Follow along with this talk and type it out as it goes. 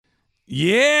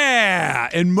Yeah,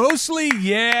 and mostly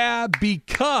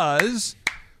because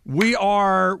we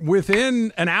are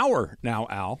within an hour now,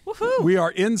 Al. Woohoo. We are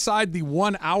inside the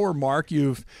 1 hour mark.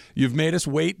 You've made us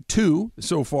wait 2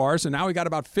 so far, so now we got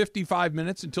about 55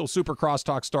 minutes until Super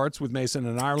Crosstalk starts with Mason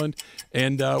and Ireland,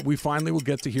 and we finally will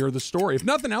get to hear the story. If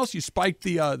nothing else, you spiked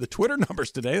the Twitter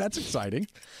numbers today. That's exciting.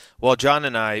 Well, John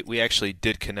and we actually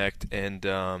did connect, and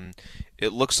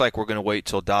it looks like we're going to wait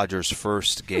till Dodgers'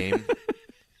 first game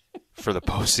for the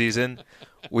postseason.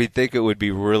 We think it would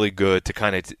be really good to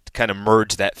kind of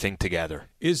merge that thing together.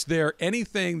 Is there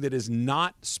anything that is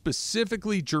not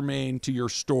specifically germane to your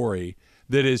story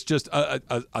that is just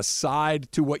a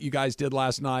side to what you guys did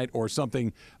last night, or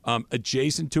something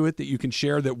adjacent to it that you can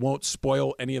share that won't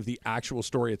spoil any of the actual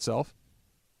story itself?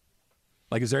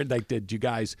 Like, is there did you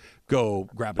guys go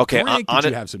grab a drink? Did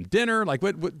you have some dinner? Like,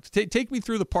 take me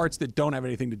through the parts that don't have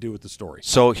anything to do with the story.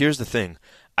 So here's the thing.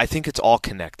 I think it's all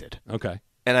connected. Okay.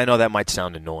 And I know that might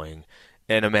sound annoying,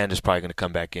 and Amanda's probably going to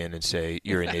come back in and say,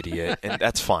 you're an idiot, and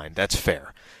that's fine. That's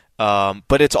fair.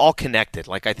 But it's all connected.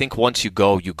 Like, I think once you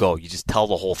go. You just tell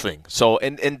the whole thing. So,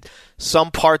 and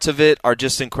some parts of it are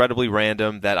just incredibly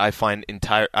random that I find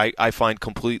I find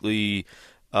completely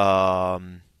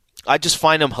I just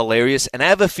find them hilarious, and I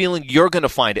have a feeling you're going to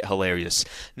find it hilarious.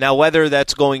 Now, whether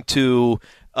that's going to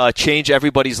change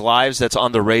everybody's lives that's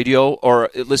on the radio or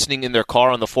listening in their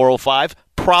car on the 405,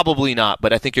 probably not,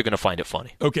 but I think you're going to find it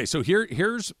funny. Okay, so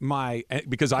here's my,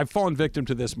 because I've fallen victim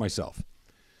to this myself,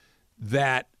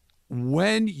 that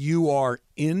when you are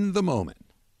in the moment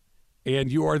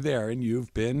and you are there and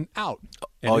you've been out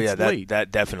and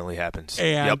that definitely happens.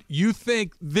 And you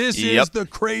think this is the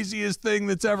craziest thing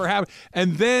that's ever happened,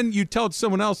 and then you tell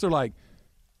someone else, they're like,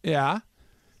 yeah.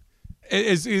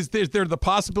 Is there the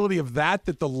possibility of that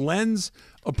the lens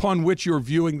upon which you're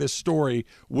viewing this story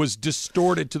was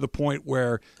distorted to the point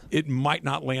where it might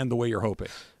not land the way you're hoping?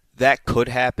 That could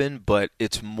happen, but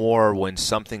it's more when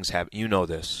something's happening. You know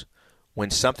this. When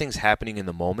something's happening in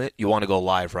the moment, you want to go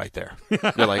live right there.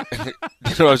 You're like, you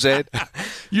know what I'm saying?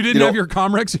 You didn't have your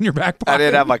Comrex in your back pocket? I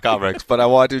didn't have my Comrex, but I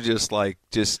wanted to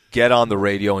just get on the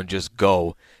radio and just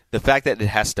go. The fact that it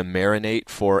has to marinate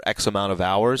for X amount of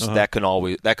hours, that can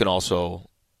also,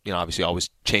 obviously always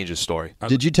change the story.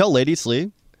 Did you tell Lady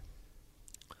Slee?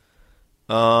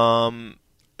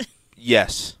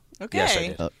 Yes. Okay. Yes, I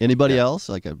did. Anybody else,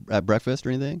 like at breakfast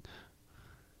or anything?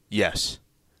 Yes.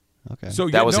 Okay. So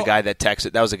that was a guy that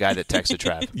texted. That was a guy that texted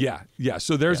Trav. Yeah.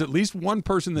 So there's at least one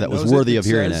person that was knows worthy of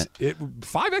hearing it.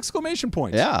 5 exclamation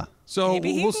points. Yeah. So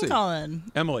maybe he we'll can see. call in.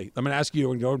 Emily, I'm going to ask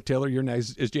you and go. Taylor, you're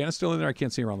next. Is Janice still in there? I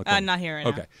can't see her on the corner. Not here right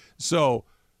now. Okay. So,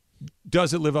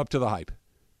 does it live up to the hype,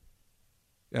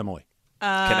 Emily?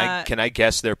 Can I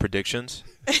guess their predictions?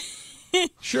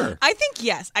 Sure. I think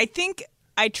yes. I think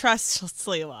I trust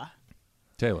Sliwa.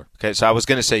 Taylor. Okay, so I was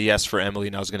going to say yes for Emily,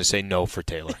 and I was going to say no for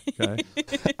Taylor. Okay.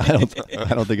 I don't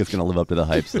think it's going to live up to the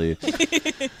hype, Slee.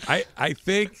 I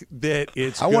think that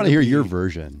it's. I want to hear your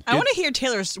version. I want to hear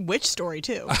Taylor's witch story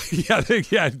too.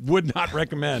 I would not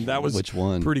recommend. That was which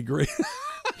one? Pretty great.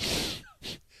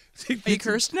 Are you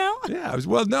cursed now? Yeah.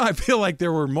 No, I feel like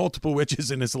there were multiple witches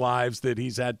in his lives that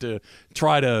he's had to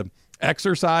try to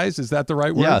exercise. Is that the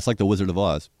right word? Yeah, it's like the Wizard of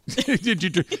Oz. You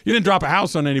didn't drop a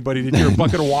house on anybody, did you? Or a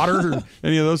bucket of water or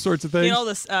any of those sorts of things? You know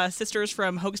the sisters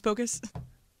from Hocus Pocus?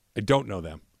 I don't know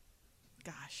them.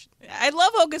 Gosh. I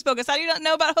love Hocus Pocus. How do you not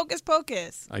know about Hocus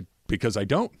Pocus? Because I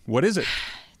don't. What is it?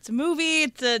 It's a movie.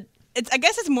 I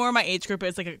guess it's more my age group.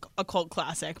 It's like a cult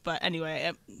classic. But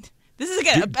anyway, this is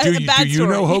again a bad story. Do you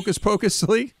know Hocus Pocus,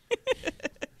 Lee?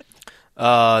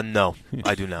 No,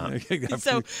 I do not.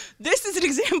 So this is an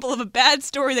example of a bad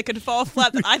story that could fall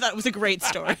flat that I thought was a great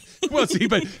story. Well, see,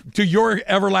 but to your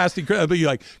everlasting credit, but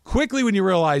you quickly when you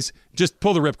realize, just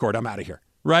pull the ripcord, I'm out of here.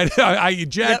 Right? I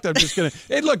eject. Yep. I'm just going to,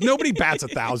 hey, look, nobody bats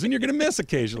 1,000. You're going to miss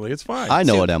occasionally. It's fine. I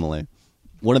know it, Emily.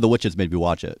 One of the witches made me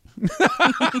watch it.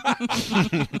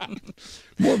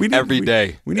 Every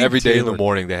day in the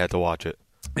morning they had to watch it.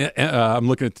 I'm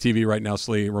looking at the TV right now,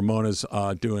 Slee. Ramona's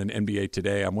doing NBA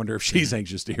Today. I wonder if she's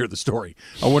anxious to hear the story.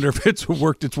 I wonder if it's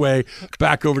worked its way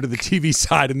back over to the TV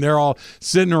side, and they're all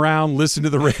sitting around listening to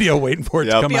the radio waiting for it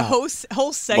to come out. It'll be a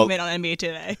whole segment on NBA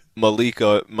Today.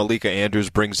 Malika Andrews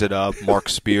brings it up. Mark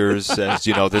Spears says,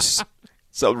 this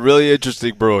is a really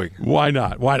interesting brewing. Why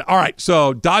not? All right,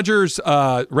 so Dodgers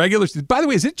regular season. By the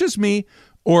way, is it just me,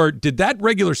 or did that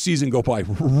regular season go by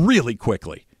really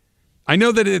quickly? I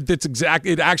know that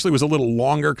it actually was a little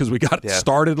longer because we got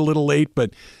started a little late,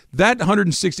 but that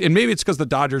 160, and maybe it's because the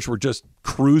Dodgers were just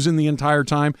cruising the entire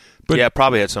time. But yeah, it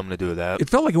probably had something to do with that. It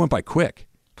felt like it went by quick.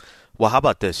 Well, how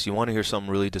about this? You want to hear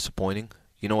something really disappointing?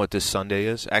 You know what this Sunday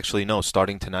is? Actually, no,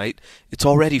 starting tonight. It's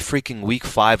already freaking week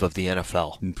 5 of the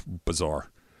NFL.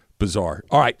 Bizarre.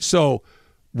 All right, so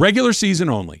regular season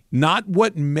only, not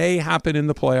what may happen in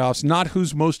the playoffs, not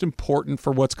who's most important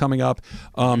for what's coming up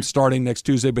starting next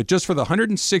Tuesday, but just for the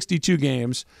 162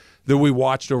 games that we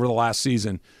watched over the last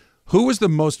season, who was the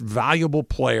most valuable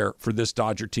player for this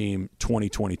Dodger team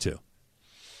 2022?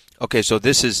 Okay, so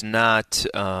this is not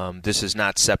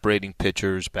separating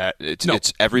pitchers.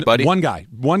 It's everybody. One guy.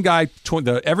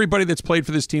 Everybody that's played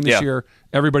for this team this year.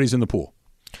 Everybody's in the pool.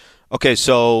 Okay,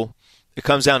 so it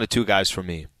comes down to 2 guys for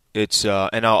me. It's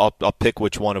and I'll pick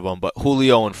which one of them, but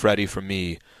Julio and Freddie for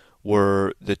me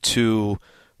were the 2.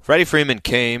 Freddie Freeman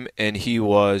came and he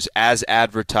was as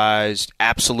advertised,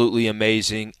 absolutely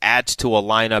amazing. Adds to a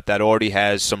lineup that already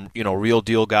has some, real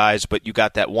deal guys, but you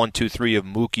got that 1, 2, 3 of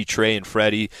Mookie, Trey, and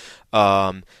Freddie.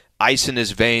 Ice in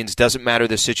his veins, doesn't matter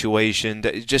the situation.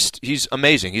 He's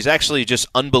amazing. He's actually just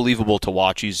unbelievable to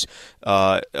watch. He's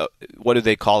what do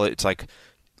they call it? It's like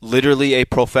literally a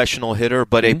professional hitter,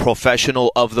 but a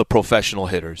professional of the professional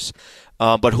hitters.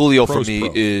 But Julio for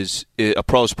me is a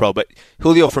pros pro. But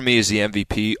Julio for me is the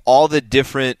MVP. All the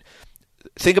different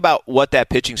 – think about what that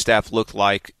pitching staff looked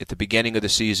like at the beginning of the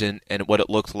season and what it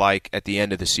looked like at the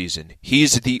end of the season.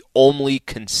 He's the only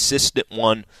consistent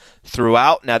one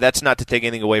throughout. Now, that's not to take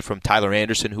anything away from Tyler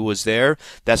Anderson, who was there.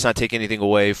 That's not taking anything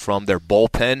away from their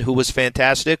bullpen, who was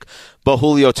fantastic. But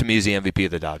Julio, to me, is the MVP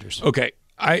of the Dodgers. Okay.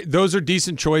 Those are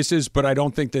decent choices, but I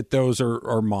don't think that those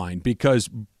are mine because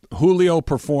Julio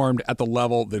performed at the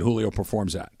level that Julio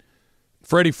performs at.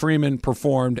 Freddie Freeman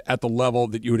performed at the level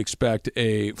that you would expect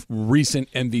a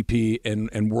recent MVP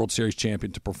and World Series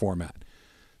champion to perform at.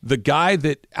 The guy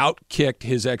that outkicked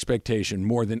his expectation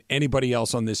more than anybody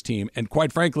else on this team and,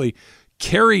 quite frankly,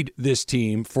 carried this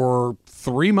team for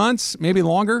 3 months, maybe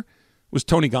longer, was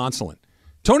Tony Gonsolin.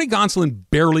 Tony Gonsolin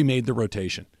barely made the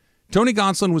rotation. Tony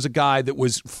Gonsolin was a guy that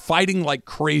was fighting like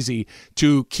crazy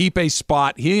to keep a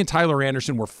spot. He and Tyler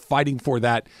Anderson were fighting for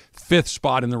that 5th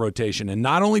spot in the rotation. And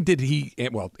not only did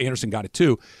Anderson got it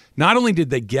too. Not only did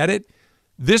they get it,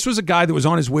 this was a guy that was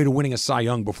on his way to winning a Cy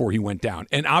Young before he went down.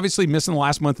 And obviously missing the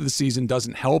last month of the season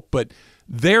doesn't help, but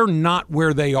they're not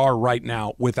where they are right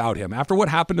now without him. After what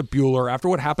happened to Buehler, after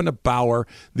what happened to Bauer,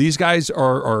 these guys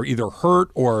are either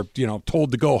hurt or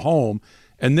told to go home.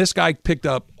 And this guy picked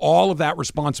up all of that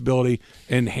responsibility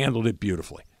and handled it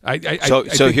beautifully. I think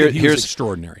he was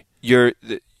extraordinary.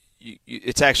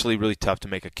 It's actually really tough to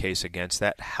make a case against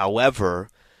that. However,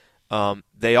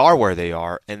 they are where they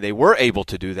are, and they were able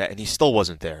to do that, and he still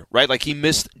wasn't there, right? Like he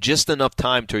missed just enough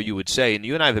time to, you would say, and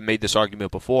you and I have made this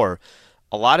argument before,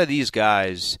 a lot of these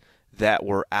guys that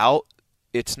were out,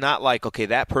 it's not like, okay,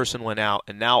 that person went out,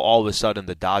 and now all of a sudden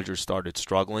the Dodgers started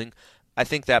struggling. I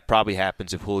think that probably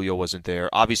happens if Julio wasn't there.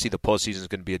 Obviously, the postseason is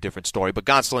going to be a different story. But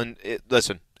Gonsolin,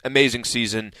 listen, amazing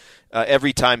season.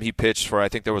 Every time he pitched for, I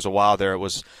think there was a while there, it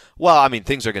was,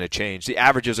 things are going to change. The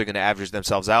averages are going to average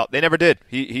themselves out. They never did.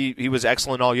 He was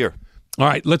excellent all year. All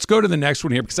right, let's go to the next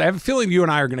one here because I have a feeling you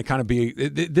and I are going to kind of be,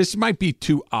 this might be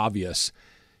too obvious.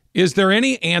 Is there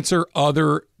any answer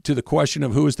other to the question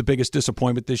of who is the biggest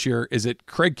disappointment this year? Is it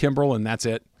Craig Kimbrell and that's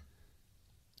it?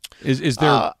 Is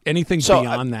there anything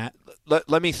beyond that?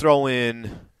 Let me throw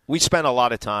in, we spent a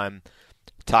lot of time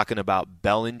talking about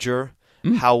Bellinger.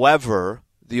 However,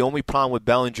 the only problem with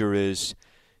Bellinger is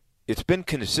it's been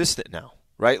consistent now,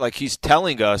 right? Like he's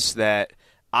telling us that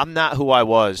I'm not who I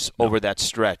was over that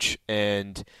stretch.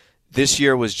 And this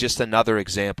year was just another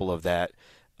example of that.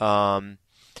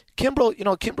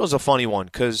 Kimbrell's a funny one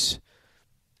because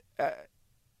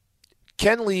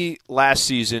Kenley last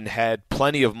season had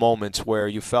plenty of moments where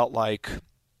you felt like,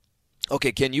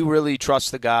 okay, can you really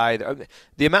trust the guy?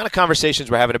 The amount of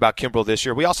conversations we're having about Kimbrell this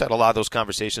year, we also had a lot of those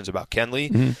conversations about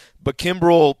Kenley. But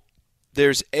Kimbrell,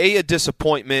 there's a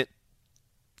disappointment,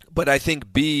 but I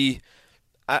think B,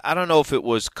 I don't know if it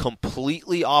was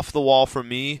completely off the wall for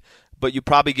me, but you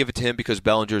probably give it to him because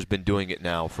Bellinger's been doing it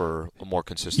now for a more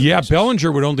consistent basis.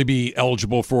 Bellinger would only be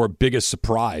eligible for biggest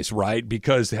surprise, right?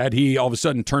 Because had he all of a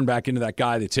sudden turned back into that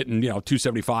guy that's hitting,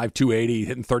 275, 280,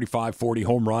 hitting 35, 40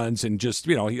 home runs, and just,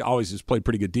 he always has played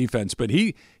pretty good defense, but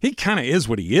he kind of is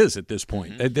what he is at this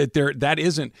point. That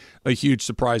isn't a huge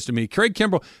surprise to me. Craig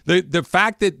Kimbrell, the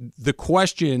fact that the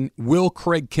question, will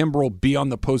Craig Kimbrell be on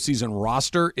the postseason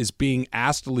roster, is being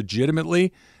asked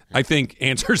legitimately, I think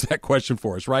answers that question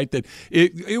for us, right? That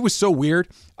it was so weird.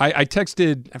 I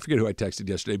texted, I forget who I texted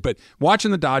yesterday, but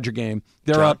watching the Dodger game,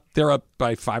 they're up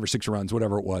by 5 or 6 runs,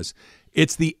 whatever it was.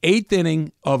 It's the 8th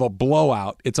inning of a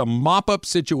blowout. It's a mop-up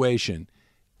situation,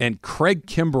 and Craig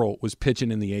Kimbrell was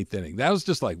pitching in the 8th inning. That was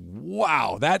just like,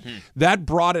 wow, that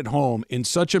brought it home in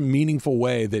such a meaningful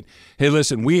way that, hey,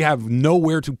 listen, we have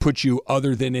nowhere to put you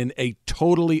other than in a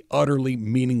totally, utterly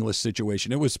meaningless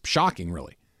situation. It was shocking,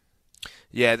 really.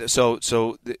 Yeah, so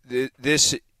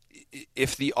this,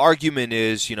 if the argument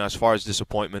is, as far as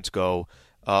disappointments go,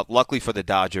 luckily for the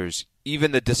Dodgers,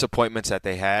 even the disappointments that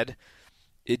they had,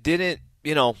 it didn't,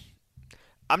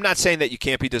 I'm not saying that you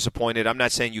can't be disappointed. I'm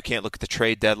not saying you can't look at the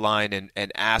trade deadline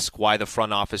and ask why the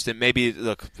front office didn't. Maybe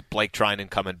look, Blake Trinan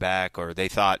coming back, or they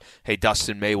thought, hey,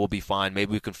 Dustin May will be fine.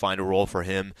 Maybe we can find a role for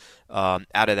him out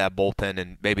of that bullpen,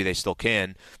 and maybe they still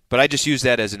can. But I just use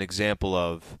that as an example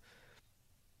of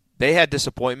they had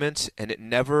disappointments, and it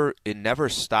never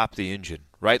stopped the engine,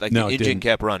 right? Like the engine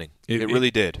kept running. It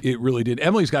really did. It really did.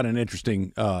 Emily's got an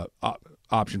interesting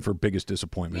option for biggest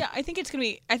disappointment. Yeah, I think it'd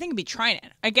be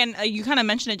Trinan. Again, you kind of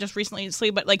mentioned it just recently,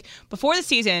 but like before the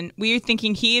season, we were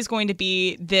thinking he is going to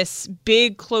be this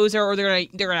big closer, or they're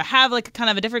gonna have like kind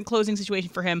of a different closing situation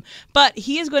for him. But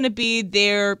he is going to be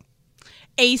their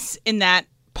ace in that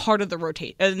part of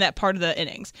the in that part of the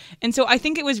innings. And so I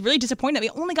think it was really disappointing that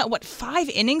we only got 5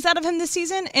 innings out of him this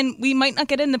season, and we might not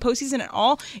get it in the postseason at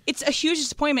all. It's a huge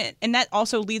disappointment, and that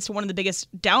also leads to one of the biggest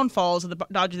downfalls of the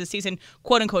Dodgers this season,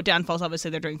 quote unquote downfalls. Obviously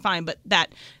they're doing fine, but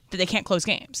that they can't close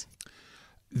games.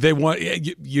 They won.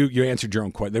 You answered your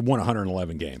own question. They won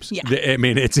 111 games. Yeah. I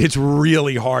mean, it's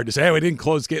really hard to say, hey, we didn't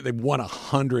close game. They won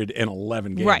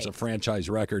 111 games, right. A franchise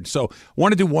record. So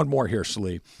want to do one more here,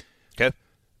 Slee. Okay.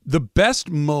 The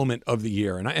best moment of the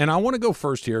year, and I want to go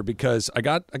first here because I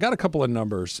got a couple of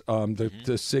numbers.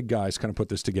 The SIG guys kind of put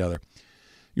this together.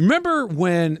 You remember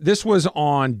when this was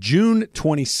on June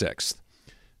 26th?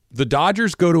 The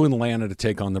Dodgers go to Atlanta to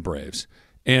take on the Braves,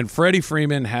 and Freddie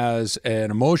Freeman has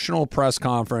an emotional press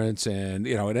conference, and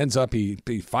it ends up he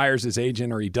fires his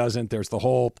agent or he doesn't. There's the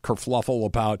whole kerfluffle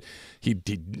about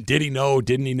did he know,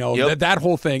 didn't he know, that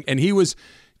whole thing, and he was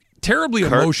terribly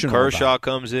emotional. Kershaw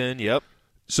comes in. Yep.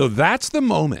 So that's the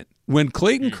moment when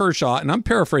Clayton Kershaw, and I'm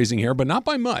paraphrasing here, but not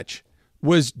by much,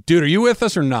 was, dude, are you with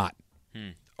us or not?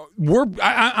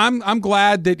 I'm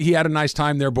glad that he had a nice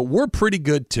time there, but we're pretty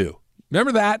good too.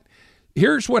 Remember that?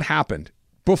 Here's what happened.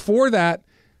 Before that,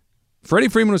 Freddie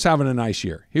Freeman was having a nice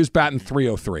year. He was batting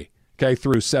 .303, okay,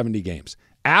 through 70 games.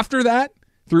 After that,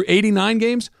 through 89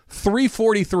 games,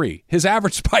 .343. His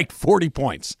average spiked 40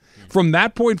 points. From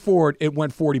that point forward, it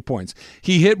went 40 points.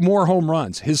 He hit more home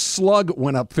runs. His slug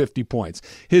went up 50 points.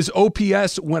 His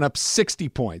OPS went up 60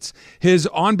 points. His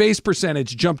on-base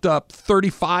percentage jumped up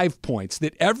 35 points.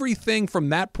 That everything from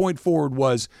that point forward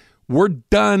was, we're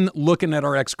done looking at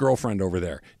our ex-girlfriend over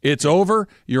there. It's over.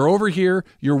 You're over here.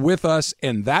 You're with us.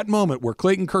 And that moment where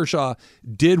Clayton Kershaw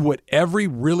did what every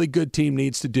really good team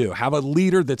needs to do, have a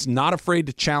leader that's not afraid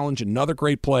to challenge another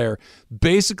great player,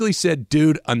 basically said,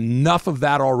 dude, enough of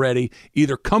that already.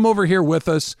 Either come over here with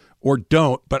us or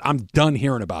don't, but I'm done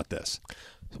hearing about this.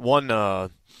 So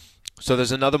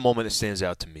there's another moment that stands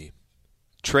out to me.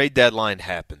 Trade deadline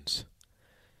happens,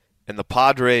 and the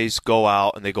Padres go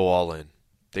out and they go all in.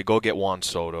 They go get Juan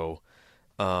Soto.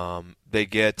 They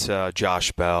get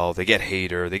Josh Bell. They get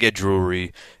Hader. They get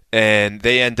Drury. And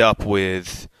they end up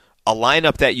with a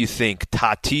lineup that you think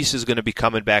Tatis is going to be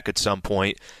coming back at some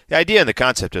point. The idea and the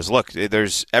concept is, look,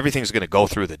 everything's going to go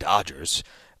through the Dodgers.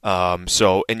 And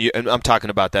I'm talking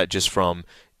about that just from,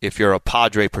 if you're a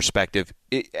Padre perspective,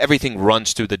 everything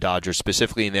runs through the Dodgers,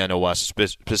 specifically in the NL West,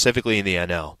 specifically in the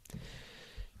NL.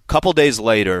 Couple days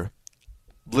later,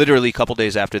 literally a couple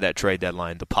days after that trade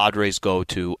deadline, the Padres go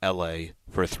to L.A.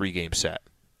 for a 3-game set.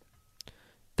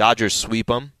 Dodgers sweep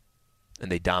them,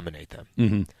 and they dominate them.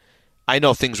 Mm-hmm. I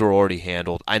know things were already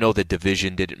handled. I know the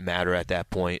division didn't matter at that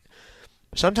point.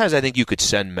 Sometimes I think you could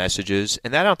send messages,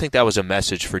 and I don't think that was a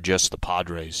message for just the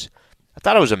Padres. I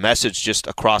thought it was a message just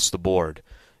across the board.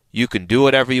 You can do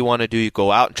whatever you want to do. You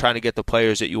go out and try to get the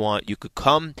players that you want. You could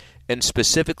come and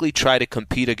specifically try to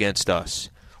compete against us.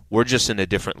 We're just in a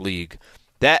different league.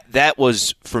 That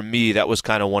was, for me, that was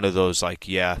kind of one of those, like,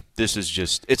 yeah, this is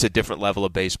just, it's a different level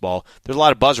of baseball. There's a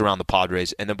lot of buzz around the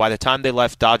Padres, and then by the time they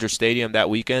left Dodger Stadium that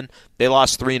weekend, they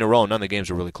lost 3 in a row. None of the games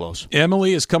were really close.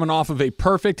 Emily is coming off of a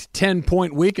perfect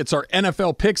 10-point week. It's our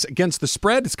NFL picks against the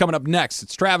spread. It's coming up next.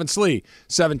 It's Travis Slee,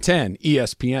 710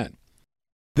 ESPN.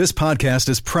 This podcast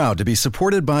is proud to be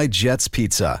supported by Jets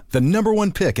Pizza, the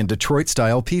 #1 pick in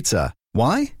Detroit-style pizza.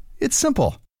 Why? It's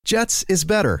simple. Jets is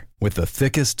better. With the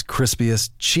thickest,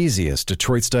 crispiest, cheesiest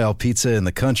Detroit-style pizza in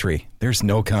the country, there's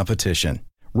no competition.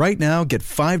 Right now, get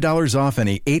 $5 off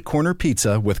any 8-corner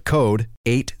pizza with code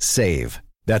 8SAVE.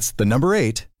 That's the number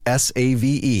 8,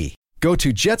 S-A-V-E. Go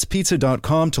to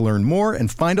jetspizza.com to learn more and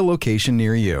find a location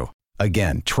near you.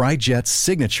 Again, try Jet's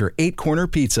signature 8-corner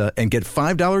pizza and get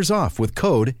 $5 off with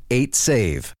code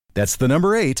 8SAVE. That's the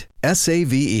number 8,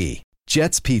 S-A-V-E.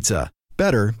 Jet's Pizza.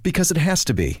 Better because it has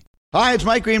to be. Hi, it's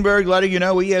Mike Greenberg letting you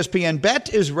know ESPN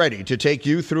Bet is ready to take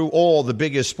you through all the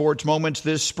biggest sports moments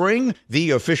this spring.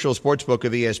 The official sportsbook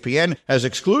of ESPN has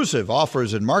exclusive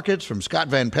offers and markets from Scott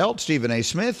Van Pelt, Stephen A.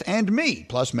 Smith, and me,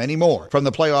 plus many more. From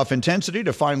the playoff intensity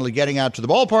to finally getting out to the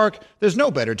ballpark, there's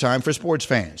no better time for sports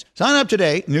fans. Sign up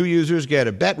today. New users get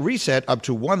a bet reset up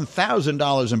to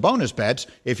 $1,000 in bonus bets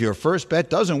if your first bet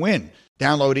doesn't win.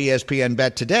 Download ESPN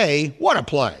Bet today. What a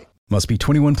play. Must be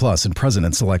 21 plus and present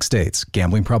in select states.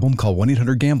 Gambling problem? Call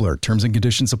 1-800-GAMBLER. Terms and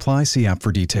conditions apply. See app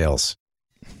for details.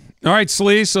 All right,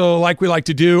 Slee. So like we like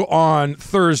to do on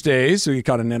Thursdays, we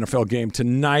got an NFL game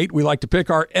tonight. We like to pick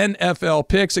our NFL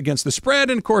picks against the spread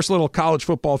and, of course, a little college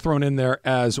football thrown in there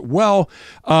as well.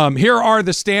 Here are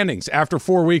the standings after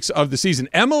 4 weeks of the season.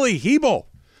 Emily Hebel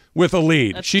with a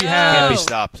lead. She has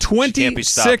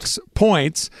 26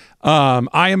 points.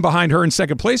 I am behind her in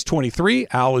second place, 23.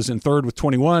 Al is in third with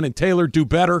 21. And Taylor, do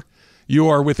better. You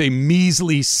are with a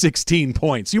measly 16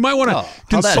 points. You might want to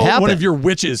consult one of your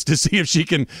witches to see if she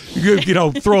can,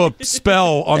 throw a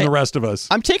spell on the rest of us.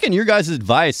 I'm taking your guys'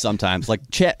 advice sometimes. Like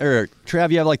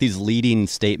Trav, you have like these leading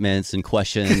statements and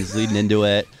questions leading into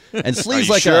it. And Slee's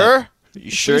like sure? You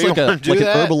sure you want to do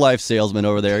that? An Herbalife salesman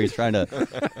over there. He's trying to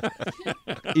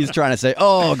say,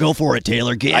 "Oh, go for it,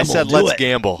 Taylor. Gamble." I said, "Let's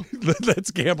gamble." Let's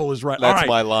gamble is right. That's all right.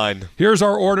 my line. Here's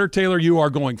our order, Taylor. You are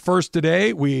going first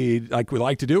today. We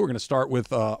like to do. We're going to start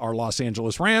with our Los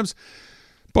Angeles Rams.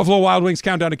 Buffalo Wild Wings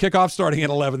countdown to kickoff starting at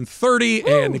 11:30,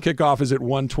 and the kickoff is at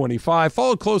 1:25,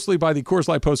 followed closely by the Coors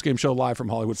Light postgame show live from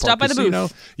Hollywood Park Casino. By the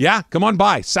booth. Yeah, come on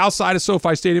by. South side of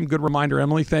SoFi Stadium. Good reminder,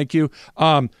 Emily. Thank you.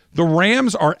 The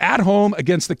Rams are at home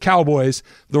against the Cowboys.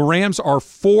 The Rams are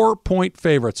 4-point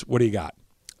favorites. What do you got?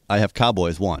 I have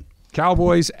Cowboys 1.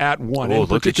 Cowboys at 1. Oh, In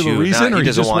particular reason, or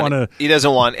you just want to? He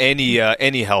doesn't want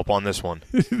any help on this one.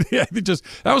 Yeah, that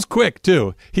was quick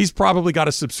too. He's probably got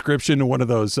a subscription to one of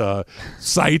those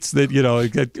sites that get all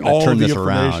the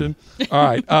information. All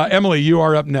right, Emily, you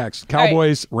are up next.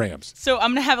 Cowboys, Rams. So I'm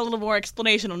gonna have a little more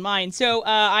explanation on mine. So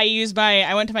I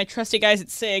went to my trusty guys at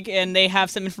SIG, and they have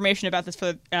some information about this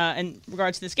for in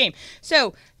regards to this game.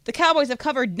 So the Cowboys have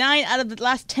covered 9 out of the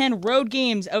last 10 road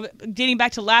games dating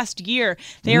back to last year.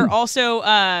 They are also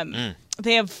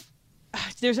they have.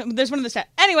 There's one of the stats.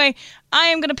 Anyway, I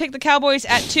am going to pick the Cowboys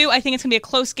at 2. I think it's going to be a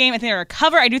close game. I think they're going to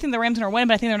cover. I do think the Rams are going to win,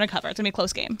 but I think they're going to cover. It's going to be a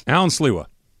close game. Alan Sliwa.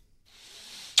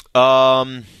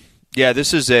 Yeah,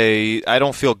 this is I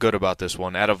don't feel good about this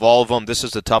one. Out of all of them, this is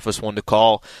the toughest one to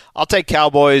call. I'll take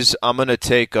Cowboys. I'm going to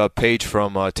take a page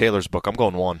from Taylor's book. I'm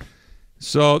going 1.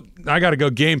 So I got to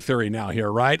go game theory now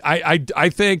here, right? I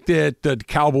think that the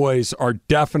Cowboys are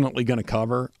definitely going to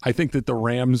cover. I think that the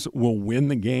Rams will win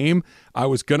the game. I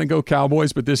was going to go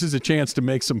Cowboys, but this is a chance to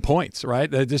make some points, right?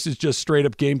 This is just straight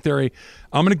up game theory.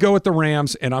 I'm going to go with the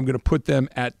Rams, and I'm going to put them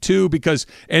at 2 because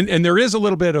and there is a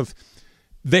little bit of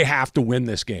they have to win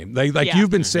this game.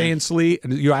 You've been saying, Slee,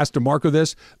 and you asked DeMarco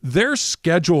this, their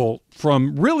schedule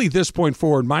from really this point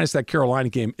forward, minus that Carolina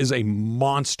game, is a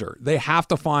monster. They have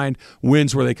to find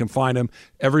wins where they can find them.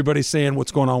 Everybody's saying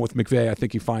what's going on with McVay. I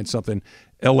think he finds something.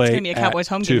 LA it's going to be a Cowboys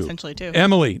home game essentially, too.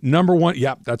 Emily, number 1.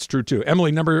 Yeah, that's true, too.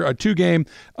 Emily, number 2 game,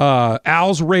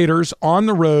 Al's Raiders on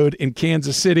the road in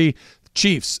Kansas City.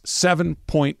 Chiefs,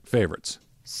 7-point favorites.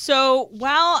 So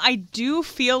while I do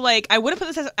feel like I would have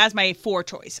put this as my 4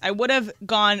 choice, I would have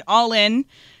gone all in,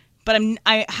 but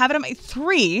I have it at my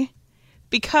 3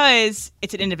 because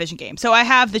it's an in-division game. So I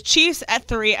have the Chiefs at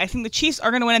 3. I think the Chiefs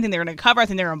are going to win. I think they're going to cover. I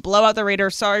think they're going to blow out the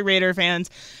Raiders. Sorry, Raider fans.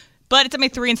 But it's at my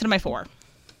 3 instead of my 4.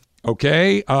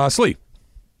 Okay. Slee.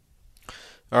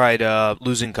 All right,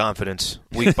 losing confidence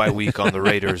week by week on the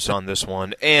Raiders on this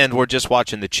one. And we're just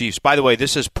watching the Chiefs. By the way,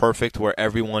 this is perfect where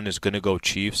everyone is going to go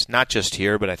Chiefs. Not just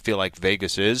here, but I feel like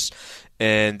Vegas is.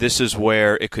 And this is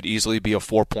where it could easily be a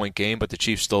 4-point game, but the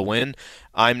Chiefs still win.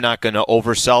 I'm not going to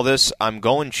oversell this. I'm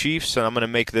going Chiefs, and I'm going to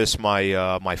make this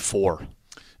my 4. All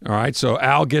right, so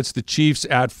Al gets the Chiefs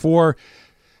at 4.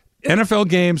 NFL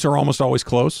games are almost always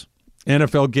close.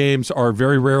 NFL games are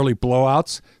very rarely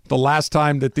blowouts. The last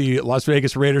time that the Las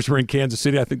Vegas Raiders were in Kansas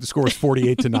City, I think the score was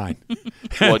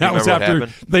 48-9. That was after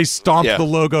they stomped the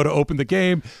logo to open the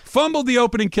game, fumbled the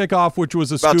opening kickoff, which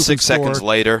was about 6 seconds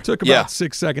later. Took about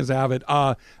 6 seconds to have it.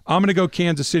 I'm going to go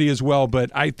Kansas City as well, but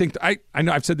I think I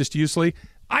know I've said this to you, Slee.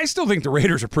 I still think the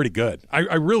Raiders are pretty good.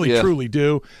 I really, truly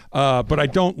do. But I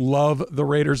don't love the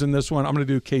Raiders in this one. I'm going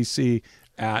to do KC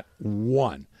at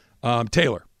 1.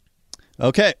 Taylor.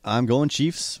 Okay, I'm going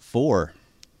Chiefs 4.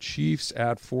 Chiefs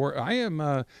at 4. I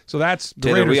am. So that's the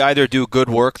Taylor, Raiders. we either do good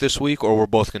work this week or we're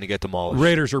both going to get demolished.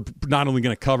 Raiders are not only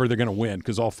going to cover, they're going to win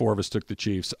because all 4 of us took the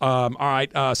Chiefs. All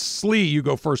right, Slee, you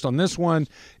go first on this one.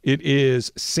 It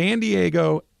is Los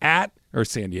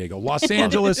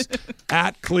Angeles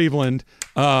at Cleveland.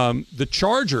 The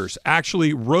Chargers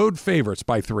actually road favorites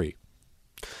by 3.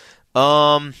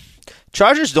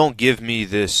 Chargers don't give me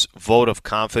this vote of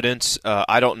confidence.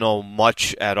 I don't know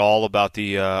much at all about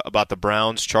the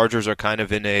Browns. Chargers are kind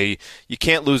of in you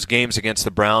can't lose games against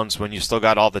the Browns when you still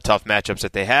got all the tough matchups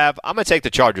that they have. I'm going to take the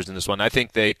Chargers in this one. I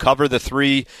think they cover the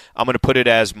 3. I'm going to put it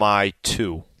as my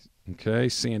 2. Okay,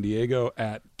 San Diego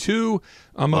at 2.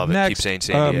 I'm Love up it. next. Keep saying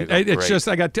San Diego. It's Great. just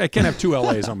I can't have 2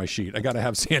 LAs on my sheet. I got to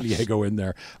have San Diego in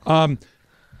there. I'm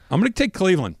going to take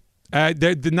Cleveland.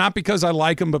 They're not because I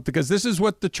like them, but because this is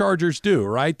what the Chargers do,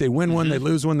 right? They win one, they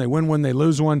lose one, they win one, they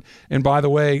lose one. And by the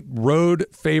way, road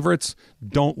favorites,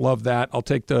 don't love that. I'll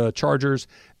take the Chargers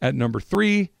at number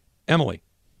 3. Emily.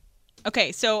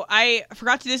 Okay, so I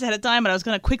forgot to do this ahead of time, but I was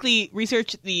going to quickly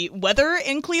research the weather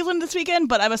in Cleveland this weekend,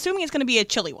 but I'm assuming it's going to be a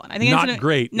chilly one. I think Not it's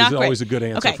great not is great. always a good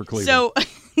answer okay, for Cleveland. So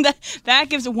that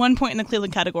gives 1 point in the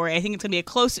Cleveland category. I think it's going to be a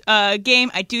close game.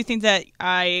 I do think that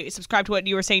I subscribe to what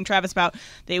you were saying, Travis, about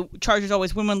the Chargers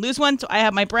always win one, lose one, so I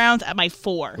have my Browns at my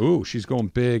 4. Ooh, she's going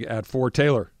big at 4.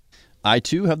 Taylor. I,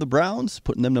 too, have the Browns,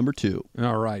 putting them number 2.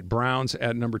 All right, Browns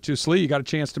at number 2. Slee, you got a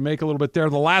chance to make a little bit there.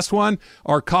 The last one,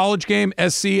 our college game,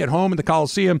 SC at home at the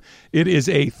Coliseum. It is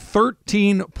a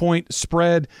 13-point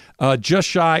spread, just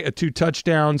shy of 2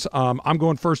 touchdowns. I'm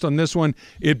going first on this one.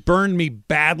 It burned me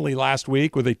badly last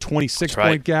week with a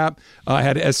 26-point gap. I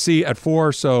had SC at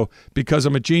 4, so because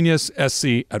I'm a genius,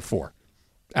 SC at 4.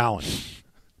 Alan.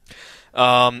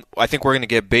 I think we're going to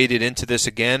get baited into this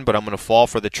again, but I'm going to fall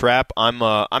for the trap. I'm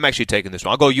actually taking this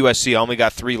one. I'll go USC. I only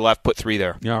got 3 left. Put 3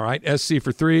 there. All right, SC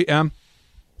for 3. M.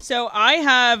 So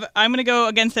I'm going to go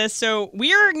against this. So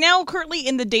we are now currently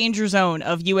in the danger zone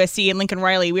of USC and Lincoln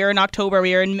Riley. We are in October.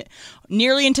 We are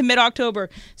nearly into mid-October.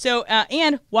 So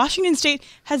and Washington State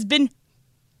has been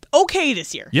okay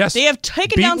this year. Yes. They have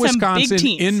taken Beat down Wisconsin some big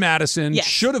teams. in Madison. Yes.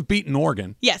 Should have beaten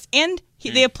Oregon. Yes, and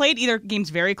they have played either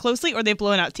games very closely or they've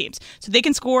blown out teams. So they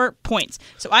can score points.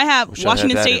 So I have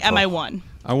Washington State at my 1.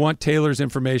 I want Taylor's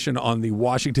information on the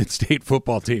Washington State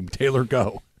football team. Taylor,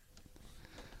 go.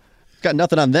 Got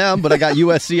nothing on them, but I got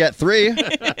USC at 3.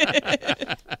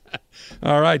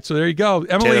 All right, so there you go.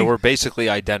 Emily. Taylor, we're basically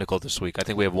identical this week. I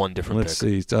think we have one different Let's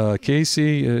pick. see.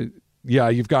 Casey, yeah,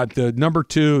 you've got the number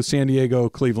 2 San Diego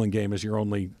Cleveland game as your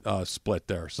only split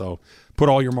there. So put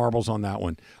all your marbles on that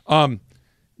one.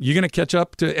 You're going to catch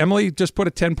up to Emily. Just put a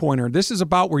 10-pointer. This is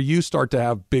about where you start to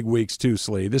have big weeks too,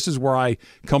 Slee. This is where I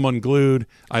come unglued.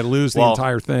 I lose the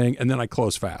entire thing, and then I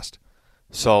close fast.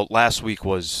 So last week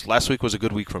was a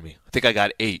good week for me. I think I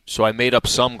got 8, so I made up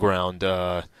some ground.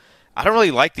 I don't really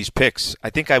like these picks.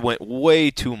 I think I went way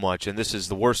too much, and this is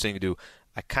the worst thing to do.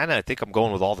 I think I'm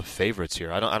going with all the favorites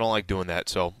here. I don't like doing that.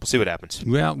 So we'll see what happens.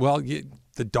 Well,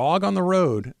 the dog on the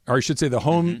road, or I should say the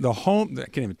home. The home. I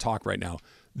can't even talk right now.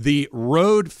 The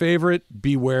road favorite,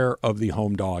 beware of the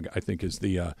home dog, I think is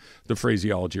the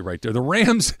phraseology right there. The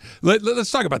Rams,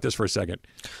 let's talk about this for a second.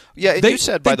 Yeah, you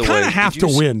said, by the way. They kind of have to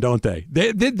win, don't they?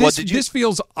 This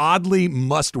feels oddly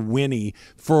must-winny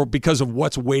because of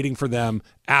what's waiting for them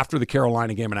after the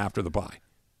Carolina game and after the bye.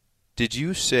 Did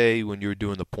you say when you were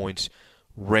doing the points,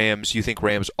 you think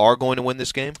Rams are going to win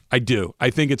this game? I do. I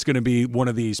think it's going to be one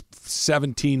of these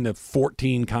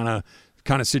 17-14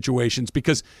 kind of situations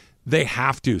because – they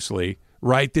have to, Slee,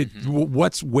 right?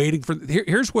 What's waiting for?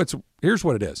 Here's what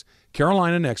it is.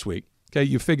 Carolina next week. Okay,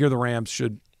 you figure the Rams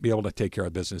should be able to take care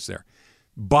of business there.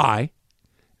 Bye,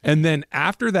 and then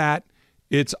after that,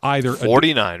 it's either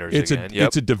 49ers again.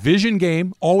 It's a division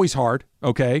game, always hard.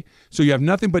 Okay, so you have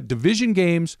nothing but division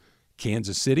games: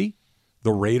 Kansas City,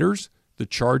 the Raiders, the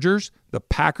Chargers, the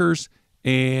Packers,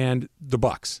 and the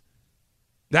Bucs.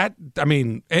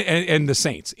 And the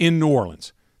Saints in New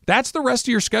Orleans. That's the rest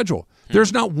of your schedule.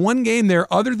 There's not one game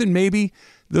there other than maybe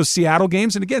those Seattle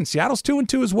games. And again, Seattle's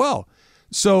 2-2 as well.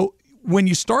 So when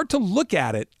you start to look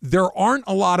at it, there aren't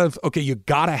a lot of, okay, you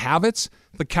got to have it.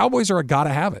 The Cowboys are a got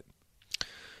to have it.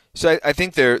 So I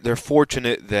think they're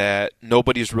fortunate that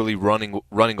nobody's really running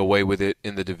away with it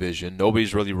in the division.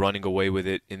 Nobody's really running away with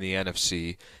it in the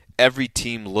NFC. Every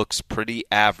team looks pretty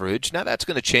average. Now that's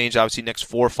going to change, obviously, next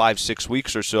 4, 5, 6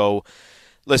 weeks or so.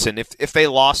 Listen, if they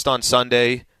lost on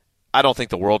Sunday, I don't think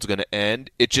the world's going to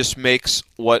end. It just makes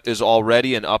what is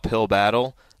already an uphill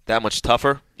battle that much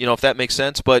tougher, if that makes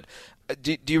sense. But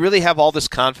do you really have all this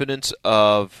confidence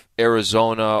of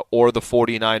Arizona or the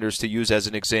 49ers to use as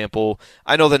an example?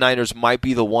 I know the Niners might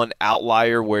be the one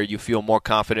outlier where you feel more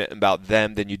confident about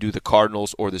them than you do the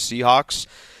Cardinals or the Seahawks.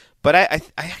 But I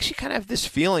actually kind of have this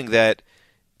feeling that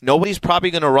nobody's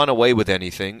probably going to run away with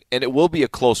anything, and it will be a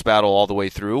close battle all the way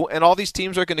through, and all these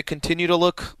teams are going to continue to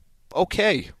look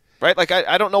okay, right? Like,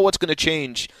 I don't know what's going to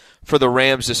change for the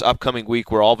Rams this upcoming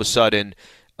week where all of a sudden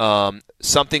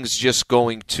something's just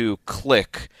going to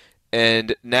click,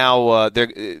 and now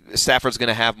Stafford's going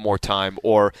to have more time,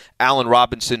 or Allen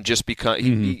Robinson just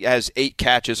he has 8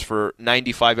 catches for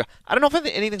 95. I don't know if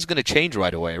anything's going to change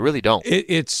right away. I really don't.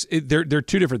 There are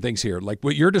two different things here. Like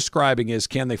what you're describing is,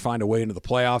 can they find a way into the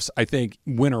playoffs? I think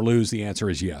win or lose, the answer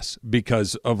is yes,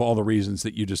 because of all the reasons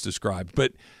that you just described.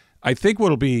 But I think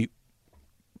what'll be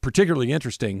particularly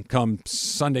interesting come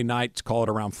Sunday night, call it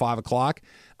around 5 o'clock,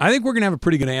 I think we're going to have a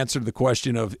pretty good answer to the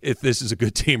question of if this is a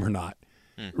good team or not.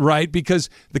 Right? Because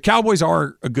the Cowboys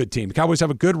are a good team. The Cowboys have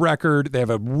a good record. They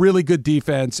have a really good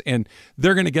defense, and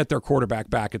they're going to get their quarterback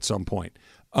back at some point.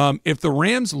 If the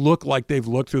Rams look like they've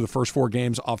looked through the first 4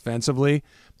 games offensively,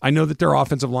 I know that their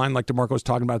offensive line, like DeMarco was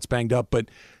talking about, is banged up, but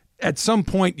at some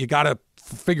point you got to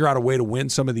figure out a way to win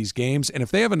some of these games. And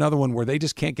if they have another one where they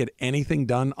just can't get anything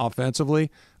done offensively,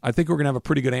 I think we're going to have a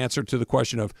pretty good answer to the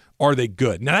question of, are they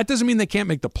good? Now, that doesn't mean they can't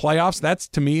make the playoffs. That's,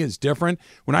 to me, is different.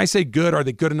 When I say good, are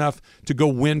they good enough to go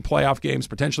win playoff games,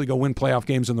 potentially go win playoff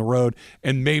games on the road,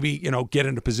 and maybe, get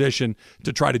into position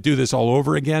to try to do this all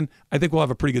over again? I think we'll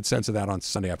have a pretty good sense of that on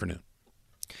Sunday afternoon.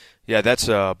 Yeah, that's,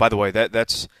 by the way,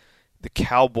 that's the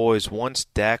Cowboys. Once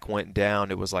Dak went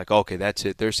down, it was like, okay, that's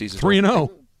it. Their season's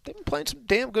 3-0. They've been playing some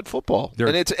damn good football.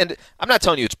 And I'm not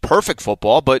telling you it's perfect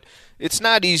football, but it's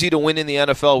not easy to win in the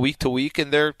NFL week to week,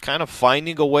 and they're kind of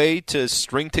finding a way to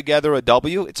string together a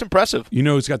W. It's impressive. You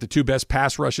know who's got the 2 best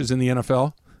pass rushes in the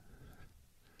NFL?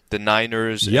 The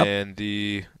Niners and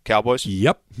the Cowboys?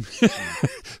 Yep.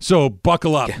 So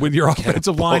buckle up. With your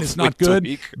offensive line, it's not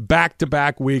good.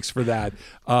 Back-to-back weeks for that.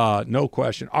 No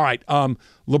question. All right.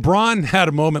 LeBron had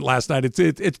a moment last night.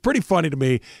 It's pretty funny to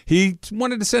me. He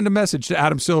wanted to send a message to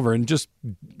Adam Silver and just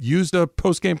used a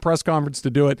post-game press conference to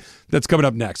do it. That's coming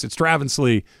up next. It's Travis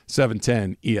Lee,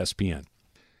 710 ESPN.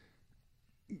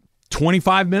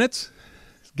 25 minutes?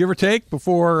 Give or take,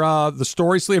 before the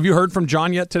story. Slee, have you heard from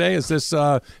John yet today? Is this,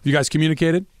 have you guys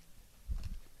communicated?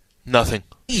 Nothing.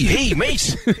 Hey,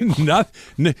 mate.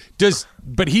 Nothing.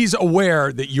 But he's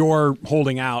aware that you're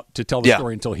holding out to tell the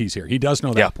story until he's here. He does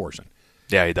know that portion.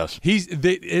 Yeah, he does.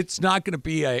 It's not going to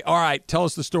be all right, tell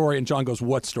us the story, and John goes,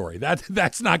 what story?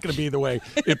 That's not going to be the way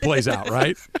it plays out,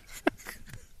 right?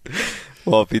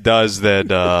 Well, if he does,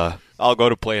 then I'll go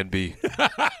to plan B.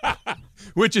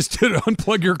 Which is to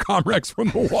unplug your Comrex from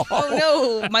the wall.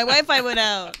 Oh, no. My Wi-Fi went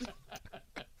out.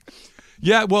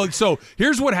 Yeah, well, so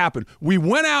here's what happened. We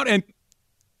went out and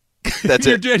that's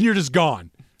it. And you're just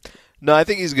gone. No, I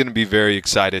think he's going to be very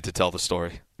excited to tell the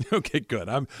story. Okay, good.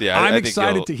 I'm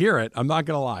excited to hear it. I'm not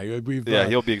going to lie.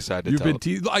 He'll be excited to tell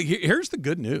it. Here's the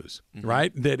good news,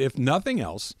 right? That if nothing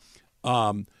else,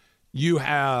 you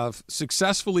have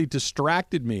successfully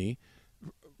distracted me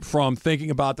from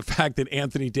thinking about the fact that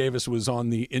Anthony Davis was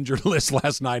on the injured list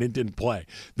last night and didn't play.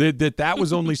 That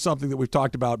was only something that we've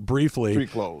talked about briefly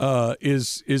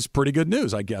is pretty good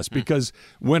news, I guess, because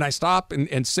when I stop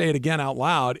and say it again out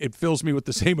loud, it fills me with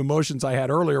the same emotions I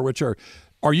had earlier, which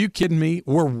are you kidding me?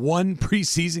 We're 1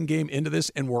 preseason game into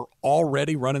this and we're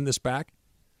already running this back?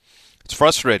 It's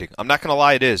frustrating. I'm not going to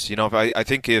lie, it is. I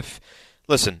think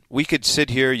listen, we could sit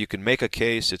here, you can make a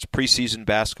case, it's preseason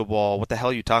basketball. What the hell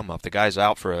are you talking about? If the guy's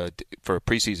out for a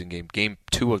preseason game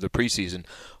 2 of the preseason,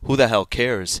 who the hell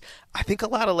cares? I think a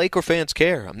lot of Laker fans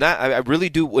care. I really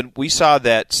do. When we saw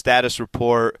that status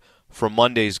report from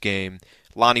Monday's game,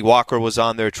 Lonnie Walker was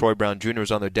on there, Troy Brown Jr.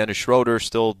 was on there, Dennis Schroeder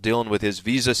still dealing with his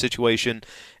visa situation.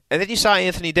 And then you saw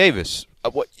Anthony Davis.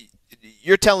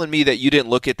 You're telling me that you didn't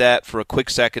look at that for a quick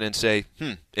second and say,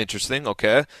 interesting,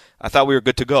 okay. I thought we were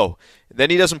good to go. Then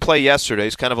he doesn't play yesterday.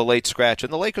 He's kind of a late scratch.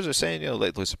 And the Lakers are saying,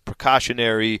 it's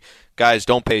precautionary. Guys,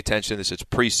 don't pay attention to this. It's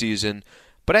preseason.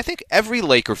 But I think every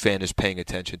Laker fan is paying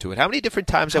attention to it. How many different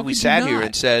times have we sat here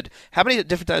and said,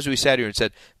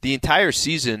 the entire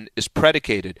season is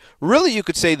predicated? Really, you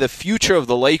could say the future of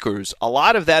the Lakers, a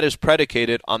lot of that is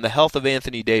predicated on the health of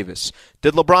Anthony Davis.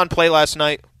 Did LeBron play last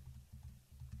night?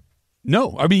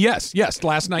 No. I mean, yes.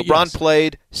 Last night, LeBron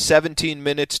played 17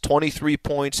 minutes, 23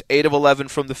 points, 8 of 11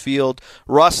 from the field.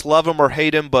 Russ, love him or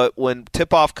hate him, but when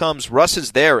tip-off comes, Russ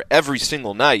is there every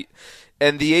single night.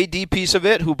 And the AD piece of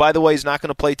it, who, by the way, is not going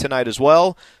to play tonight as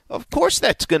well, of course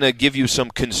that's going to give you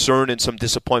some concern and some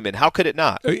disappointment. How could it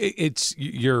not? Look,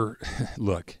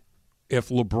 if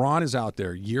LeBron is out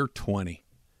there year 20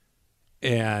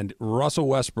 and Russell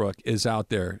Westbrook is out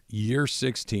there year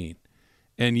 16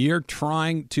 and you're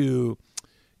trying to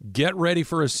get ready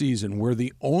for a season where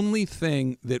the only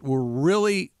thing that will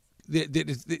really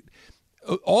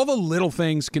all the little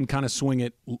things can kind of swing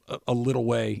it a little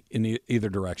way in either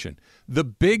direction. The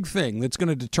big thing that's going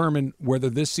to determine whether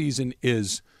this season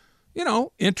is,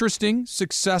 interesting,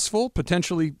 successful,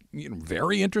 potentially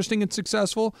very interesting and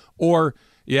successful, or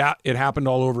it happened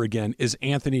all over again, is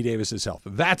Anthony Davis's health.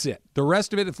 That's it. The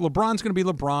rest of it, if LeBron's going to be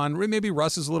LeBron, maybe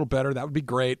Russ is a little better, that would be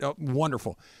great,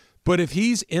 wonderful. But if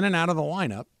he's in and out of the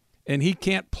lineup and he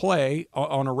can't play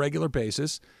on a regular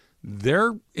basis,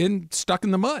 they're stuck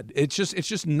in the mud. It's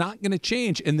just not going to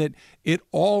change, and that it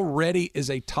already is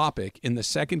a topic in the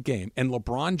second game. And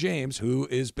LeBron James, who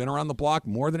has been around the block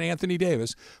more than Anthony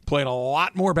Davis, played a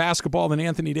lot more basketball than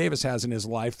Anthony Davis has in his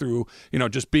life through,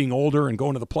 just being older and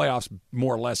going to the playoffs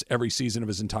more or less every season of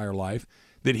his entire life,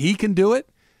 that he can do it.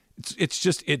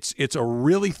 It's a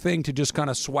really thing to just kind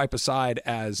of swipe aside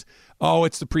as,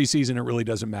 it's the preseason, it really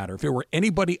doesn't matter. If it were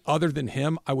anybody other than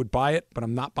him, I would buy it, but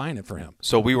I'm not buying it for him.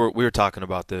 So we were talking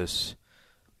about this,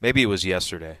 maybe it was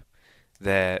yesterday,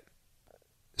 that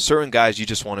certain guys, you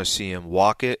just want to see him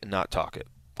walk it and not talk it.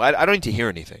 I don't need to hear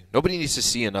anything. Nobody needs to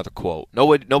see another quote.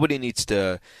 Nobody needs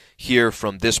to hear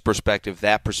from this perspective,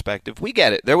 that perspective. We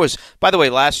get it. There was, by the way,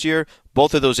 last year,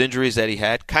 both of those injuries that he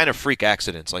had, kind of freak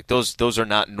accidents. Like those are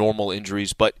not normal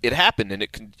injuries, but it happened, and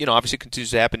it obviously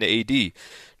continues to happen to AD.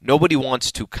 Nobody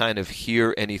wants to kind of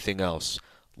hear anything else.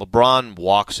 LeBron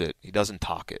walks it. He doesn't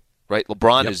talk it, right?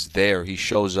 LeBron is there. He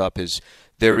shows up.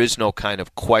 There is no kind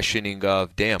of questioning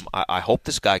of, damn, I hope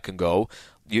this guy can go.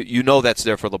 You know that's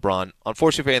there for LeBron.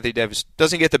 Unfortunately for Anthony Davis,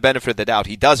 doesn't get the benefit of the doubt.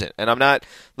 He doesn't. And I'm not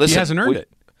 – listen. He hasn't earned it.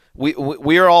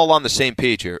 We are all on the same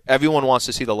page here. Everyone wants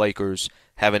to see the Lakers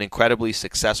have an incredibly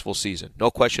successful season. No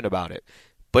question about it.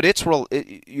 But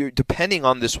you're depending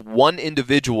on this one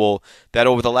individual that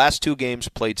over the last 2 games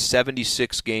played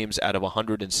 76 games out of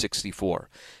 164.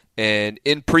 And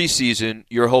in preseason,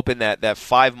 you're hoping that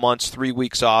 5 months, 3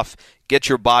 weeks off, get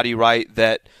your body right,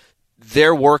 that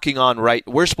they're working on right.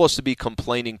 We're supposed to be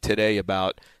complaining today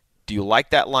about, do you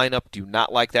like that lineup? Do you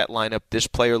not like that lineup? This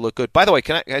player looked good. By the way,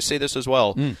 can I say this as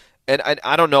well? And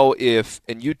I don't know if,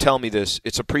 and you tell me this,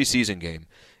 it's a preseason game,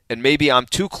 and maybe I'm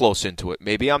too close into it.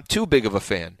 Maybe I'm too big of a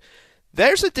fan.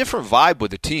 There's a different vibe with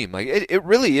the team. Like it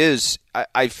really is.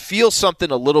 I feel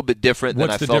something a little bit different than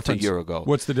I felt a year ago.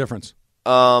 What's the difference?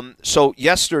 So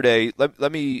yesterday,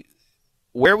 let me,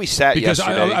 where we sat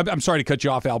yesterday. I'm sorry to cut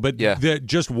you off, Al, but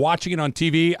just watching it on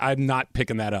TV, I'm not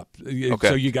picking that up. Okay.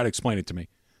 So you got to explain it to me.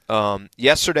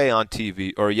 Yesterday on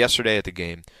TV, or yesterday at the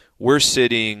game, we're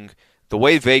sitting, the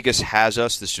way Vegas has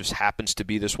us, this just happens to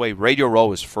be this way. Radio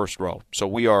Row is first row. So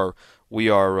we are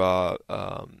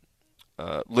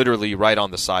literally right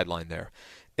on the sideline there.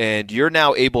 And you're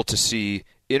now able to see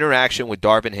interaction with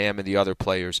Darvin Ham and the other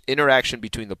players, interaction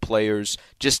between the players,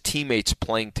 just teammates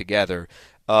playing together.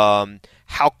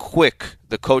 How quick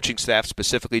the coaching staff,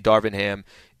 specifically Darvin Ham,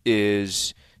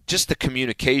 is just the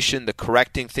communication, the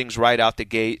correcting things right out the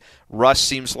gate. Russ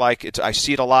seems like I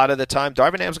see it a lot of the time.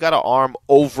 Darvin Ham's got an arm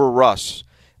over Russ.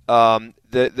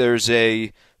 There's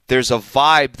a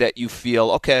vibe that you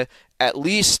feel, okay, at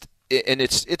least, and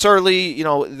it's early,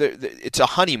 it's a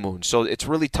honeymoon, so it's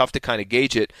really tough to kind of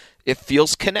gauge it. It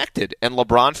feels connected, and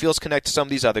LeBron feels connected to some of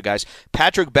these other guys.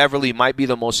 Patrick Beverley might be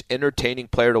the most entertaining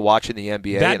player to watch in the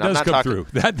NBA. That and does I'm not come talking,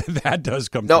 through. That does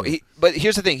come no, through. But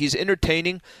here's the thing. He's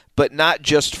entertaining, but not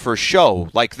just for show.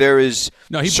 Like there is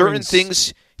certain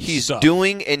things he's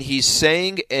doing and he's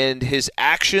saying and his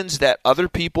actions that other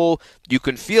people, you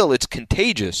can feel it's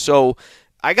contagious. So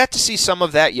I got to see some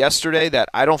of that yesterday that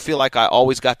I don't feel like I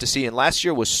always got to see. And last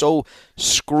year was so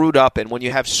screwed up. And when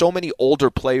you have so many older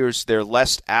players, they're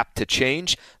less apt to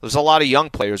change. There's a lot of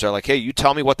young players that are like, hey, you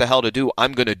tell me what the hell to do,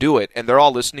 I'm going to do it. And they're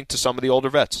all listening to some of the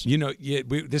older vets.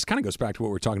 This kind of goes back to what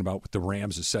we were talking about with the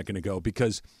Rams a second ago,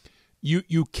 because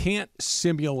you can't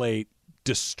simulate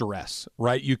distress,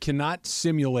 right? You cannot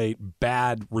simulate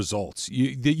bad results.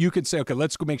 You could say, okay,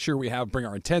 let's go make sure we bring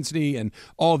our intensity and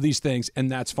all of these things, and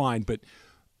that's fine. But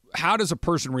how does a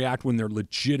person react when they're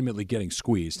legitimately getting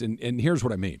squeezed? And here's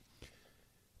what I mean.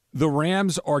 The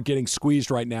Rams are getting squeezed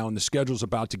right now, and the schedule's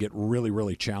about to get really,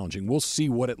 really challenging. We'll see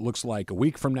what it looks like a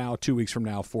week from now, 2 weeks from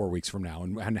now, 4 weeks from now,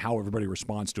 and how everybody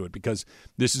responds to it, because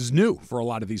this is new for a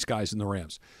lot of these guys in the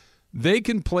Rams. they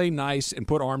can play nice and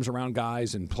put arms around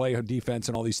guys and play defense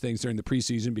and all these things during the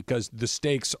preseason because the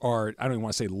stakes are, I don't even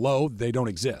want to say low, they don't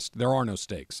exist. There are no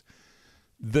stakes.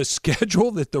 The schedule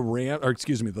that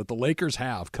the Lakers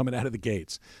have coming out of the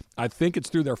gates, I think it's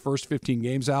through their first 15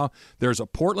 games out. There's a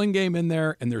Portland game in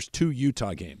there, and there's 2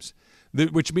 Utah games,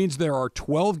 which means there are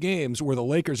 12 games where the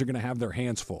Lakers are going to have their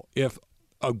hands full. If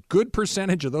a good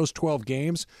percentage of those 12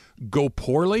 games go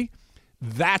poorly,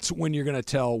 that's when you're going to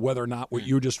tell whether or not what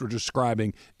you just were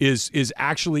describing is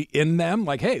actually in them.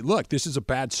 Like, hey, look, this is a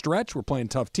bad stretch. We're playing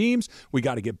tough teams. We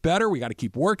got to get better. We got to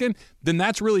keep working. Then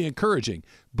that's really encouraging.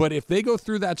 But if they go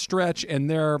through that stretch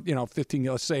and they're, 15,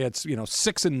 let's say it's,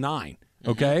 6-9,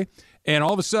 okay? And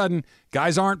all of a sudden,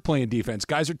 guys aren't playing defense.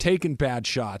 Guys are taking bad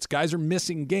shots. Guys are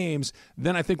missing games.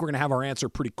 Then I think we're going to have our answer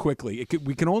pretty quickly.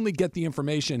 We can only get the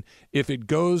information if it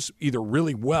goes either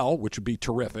really well, which would be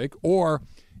terrific, or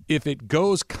if it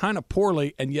goes kind of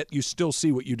poorly and yet you still see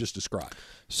what you just described.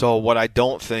 So what I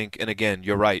don't think, and again,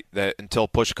 you're right, that until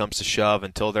push comes to shove,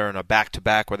 until they're in a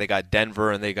back-to-back where they got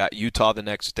Denver and they got Utah the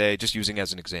next day, just using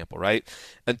as an example, right?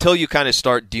 Until you kind of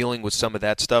start dealing with some of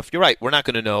that stuff, you're right, we're not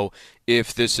going to know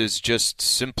if this is just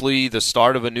simply the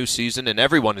start of a new season and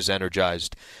everyone is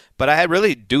energized. But I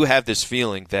really do have this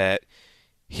feeling that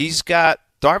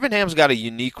Darvin Ham's got a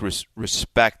unique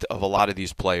respect of a lot of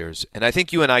these players. And I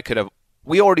think you and I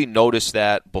we already noticed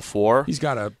that before. There's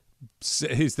a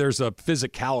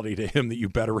physicality to him that you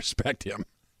better respect him.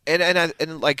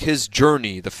 And like his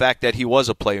journey, the fact that he was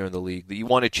a player in the league, that he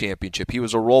won a championship, he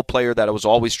was a role player that was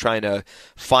always trying to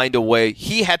find a way.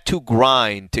 He had to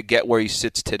grind to get where he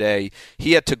sits today.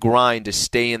 He had to grind to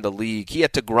stay in the league. He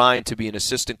had to grind to be an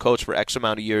assistant coach for X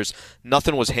amount of years.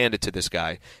 Nothing was handed to this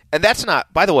guy. And that's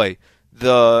not, by the way,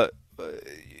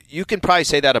 you can probably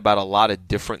say that about a lot of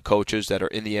different coaches that are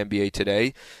in the NBA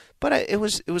today, but it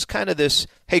was kind of this,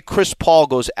 hey, Chris Paul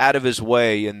goes out of his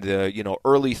way in the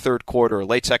early third quarter,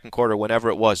 late second quarter, whenever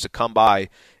it was, to come by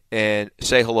and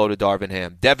say hello to Darvin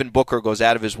Ham. Devin Booker goes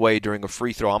out of his way during a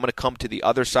free throw. I'm going to come to the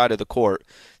other side of the court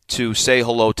to say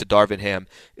hello to Darvin Ham.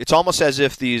 It's almost as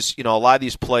if these, a lot of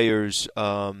these players,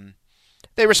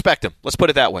 they respect him. Let's put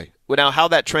it that way. Now, how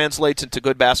that translates into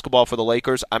good basketball for the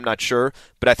Lakers, I'm not sure,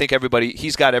 but I think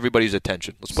he's got everybody's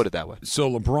attention. Let's put it that way.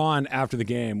 So LeBron, after the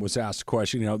game, was asked a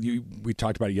question. We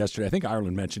talked about it yesterday. I think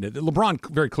Ireland mentioned it. LeBron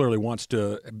very clearly wants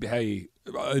to be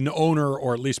an owner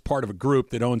or at least part of a group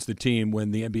that owns the team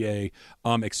when the NBA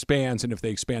expands, and if they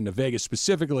expand to Vegas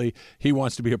specifically, he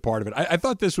wants to be a part of it. I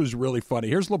thought this was really funny.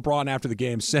 Here's LeBron after the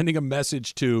game sending a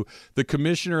message to the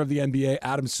commissioner of the NBA,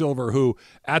 Adam Silver, who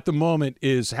at the moment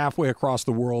is halfway across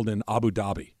the world in Abu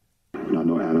Dhabi. I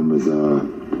know Adam is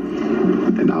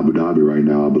in Abu Dhabi right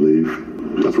now, I believe.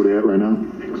 That's where they're at right now?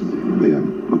 Yeah,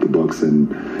 with the Bucks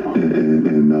in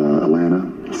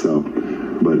Atlanta. So,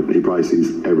 but he probably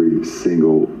sees every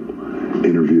single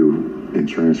interview and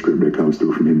transcript that comes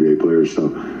through from NBA players. So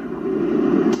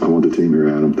I want the team here,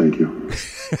 Adam. Thank you.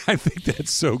 I think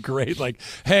that's so great. Like,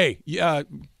 hey,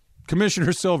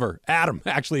 Commissioner Silver, Adam,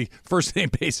 actually first name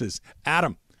basis,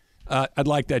 Adam. I'd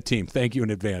like that team. Thank you in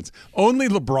advance. Only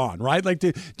LeBron, right? Like,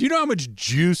 do you know how much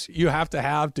juice you have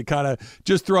to kind of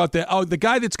just throw out the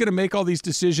guy that's going to make all these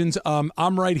decisions?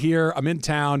 I'm right here. I'm in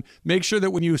town. Make sure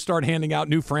that when you start handing out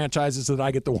new franchises that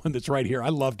I get the one that's right here. I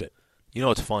loved it. You know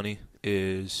what's funny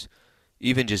is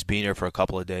even just being here for a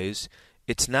couple of days,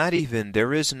 it's not even,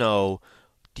 there is no,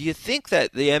 do you think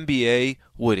that the NBA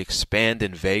would expand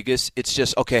in Vegas? It's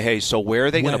just, okay, hey, so where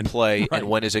are they going to play and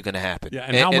when is it going to happen? Yeah,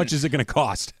 and how much is it going to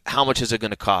cost? How much is it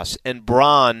going to cost? And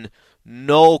Bron,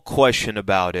 no question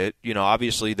about it,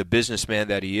 obviously the businessman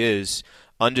that he is,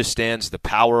 understands the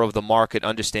power of the market,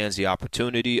 understands the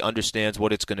opportunity, understands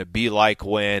what it's going to be like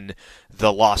when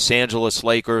the Los Angeles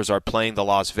Lakers are playing the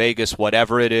Las Vegas,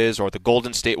 whatever it is, or the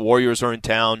Golden State Warriors are in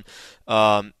town.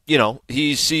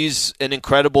 He sees an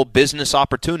incredible business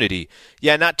opportunity.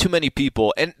 Yeah, not too many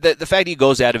people. And the fact he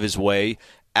goes out of his way,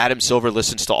 Adam Silver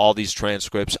listens to all these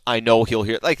transcripts. I know he'll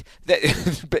hear like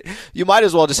that. But you might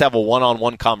as well just have a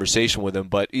one-on-one conversation with him.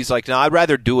 But he's like, no, I'd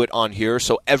rather do it on here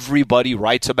so everybody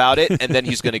writes about it, and then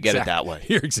he's going to get it that way.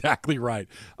 You're exactly right.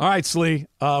 All right, Slee,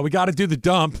 we got to do the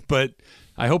dump, but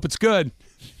I hope it's good.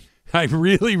 I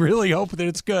really, really hope that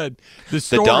it's good.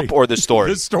 The dump or the story?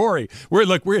 The story.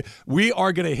 We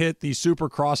are going to hit the super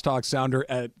crosstalk sounder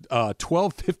at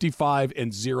 12:55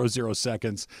 and 00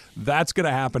 seconds. That's going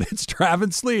to happen. It's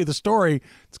Travis Lee. The story.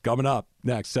 It's coming up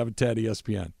next. 710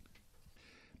 ESPN.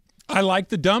 I like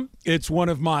the dump. It's one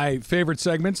of my favorite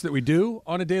segments that we do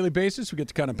on a daily basis. We get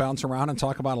to kind of bounce around and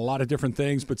talk about a lot of different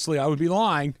things. But Slee, I would be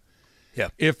lying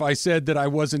if I said that I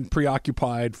wasn't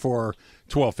preoccupied for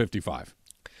 12:55.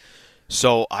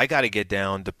 So I got to get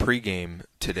down the pregame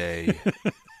today.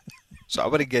 So I'm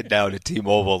going to get down to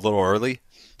T-Mobile a little early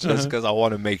just because I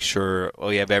want to make sure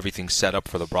we have everything set up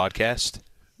for the broadcast.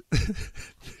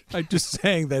 I'm just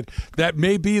saying that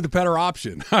may be the better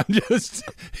option.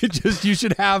 You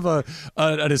should have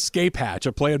an escape hatch,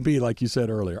 a plan B, like you said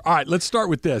earlier. All right, let's start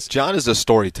with this. John is a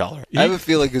storyteller. I have a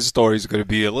feeling his story is going to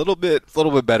be a little bit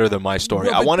better than my story.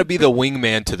 I want to be the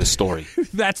wingman to the story.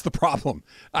 That's the problem.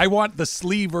 I want the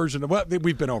sleeve version of what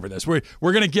we've been over this. We're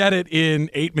going to get it in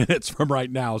 8 minutes from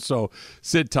right now, so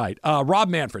sit tight. Rob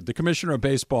Manfred, the commissioner of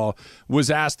baseball,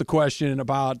 was asked the question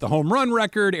about the home run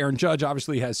record. Aaron Judge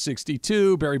obviously has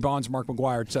 62. Barry Bonds, Mark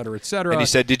McGwire, et cetera, et cetera. And he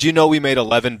said, did you know we made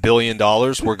 $11 billion?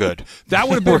 We're good. That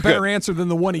would have been a better answer than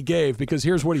the one he gave, because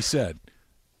here's what he said.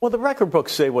 Well, the record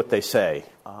books say what they say.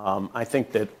 I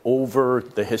think that over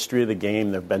the history of the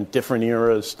game, there have been different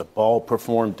eras. The ball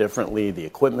performed differently. The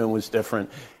equipment was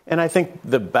different. And I think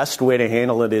the best way to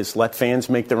handle it is let fans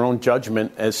make their own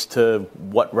judgment as to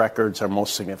what records are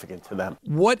most significant to them.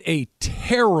 What a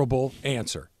terrible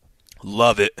answer.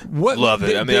 Love it. Love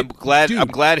it. I'm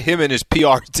glad him and his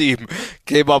PR team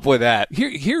came up with that.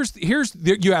 Here's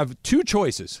you have two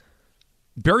choices.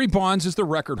 Barry Bonds is the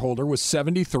record holder with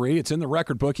 73. It's in the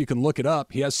record book. You can look it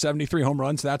up. He has 73 home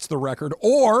runs. That's the record.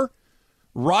 Or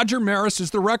Roger Maris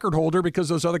is the record holder because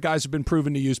those other guys have been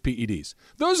proven to use PEDs.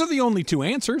 Those are the only two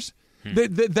answers.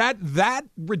 That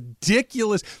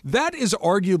ridiculous. That is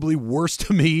arguably worse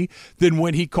to me than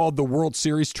when he called the World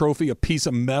Series trophy a piece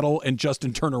of metal and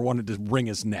Justin Turner wanted to wring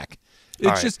his neck.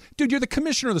 It's just, dude, you're the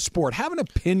commissioner of the sport. Have an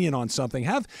opinion on something.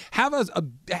 Have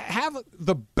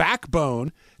the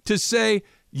backbone to say,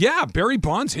 yeah, Barry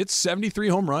Bonds hits 73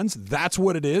 home runs. That's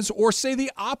what it is. Or say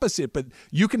the opposite, but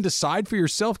you can decide for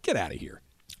yourself. Get out of here.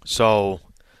 So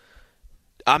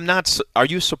I'm not. Are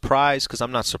you surprised? Because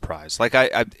I'm not surprised. Like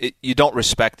you don't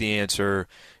respect the answer.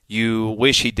 You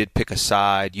wish he did pick a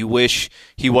side. You wish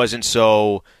he wasn't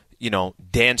so,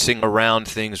 dancing around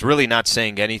things, really not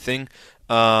saying anything.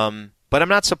 But I'm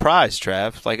not surprised,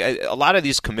 Trav. Like a lot of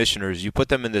these commissioners, you put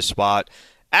them in this spot.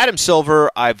 Adam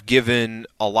Silver, I've given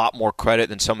a lot more credit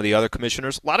than some of the other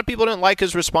commissioners. A lot of people didn't like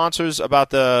his responses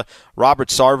about the Robert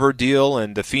Sarver deal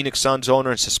and the Phoenix Suns owner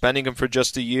and suspending him for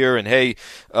just a year. And, hey,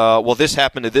 this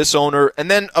happened to this owner.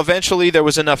 And then eventually there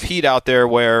was enough heat out there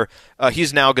where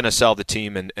he's now going to sell the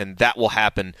team, and that will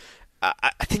happen.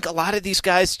 I think a lot of these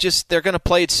guys they're going to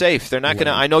play it safe. They're not going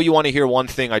to – I know you want to hear one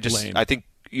thing. I think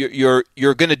 – You're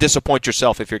going to disappoint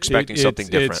yourself if you're expecting something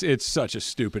different. It's such a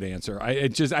stupid answer. I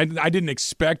didn't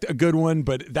expect a good one,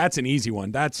 but that's an easy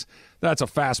one. That's a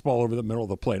fastball over the middle of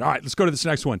the plate. All right, let's go to this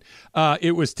next one.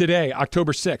 It was today,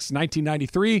 October 6th,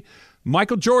 1993.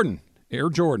 Michael Jordan, Air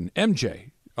Jordan,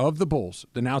 MJ of the Bulls,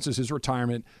 announces his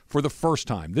retirement for the first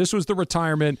time. This was the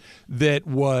retirement that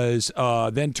was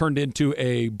then turned into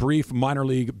a brief minor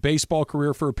league baseball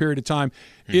career for a period of time.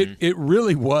 Mm-hmm. It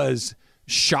really was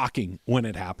shocking when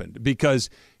it happened because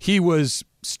he was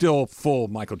still full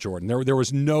Michael Jordan. There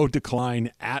was no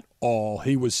decline at all.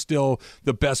 He was still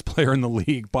the best player in the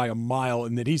league by a mile.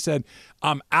 And then he said,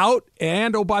 I'm out.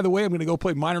 And, oh, by the way, I'm going to go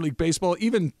play minor league baseball.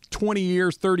 Even 20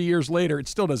 years, 30 years later, it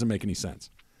still doesn't make any sense.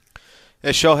 Hey,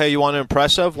 Shohei, you want to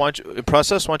impress us? Why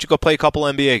don't you go play a couple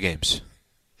NBA games?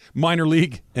 Minor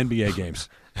league NBA games.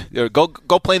 Go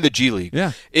play in the G League.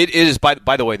 Yeah. It is, by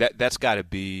the way, that's got to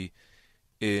be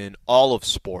in all of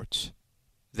sports.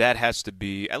 That has to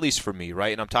be, at least for me,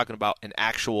 right? And I'm talking about an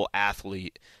actual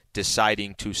athlete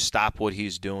deciding to stop what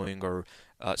he's doing or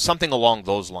something along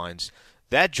those lines.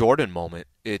 That Jordan moment,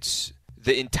 it's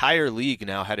the entire league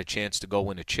now had a chance to go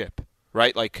win a chip,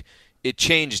 right? Like, it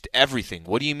changed everything.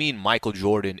 What do you mean Michael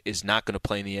Jordan is not going to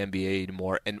play in the NBA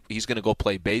anymore and he's going to go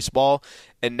play baseball?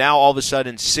 And now all of a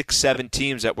sudden 6-7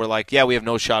 teams that were like, yeah, we have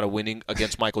no shot of winning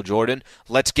against Michael Jordan.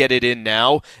 Let's get it in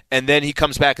now. And then he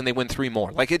comes back and they win 3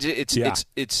 more. Like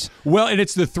it's well, and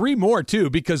it's the 3 more too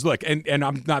because look, and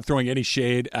I'm not throwing any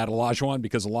shade at Olajuwon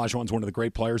because Olajuwon's one of the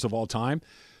great players of all time.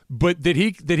 But that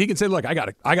he can say, look, I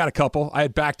got a couple. I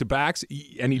had back-to-backs,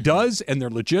 and he does, and they're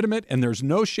legitimate, and there's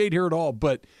no shade here at all.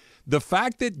 But the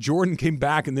fact that Jordan came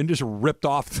back and then just ripped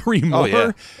off 3 more,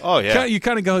 you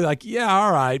kind of go like, yeah,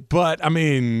 all right, but I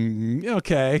mean,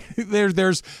 okay.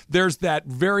 There's that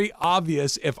very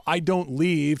obvious. If I don't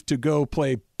leave to go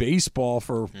play baseball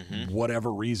for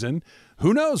whatever reason,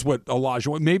 who knows what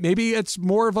Olajuwon? Maybe it's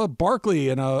more of a Barkley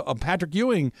and a Patrick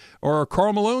Ewing or a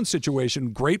Karl Malone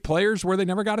situation. Great players where they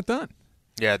never got it done.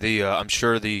 Yeah, I'm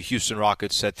sure the Houston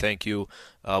Rockets said thank you.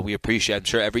 We appreciate it. I'm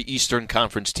sure every Eastern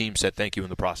Conference team said thank you in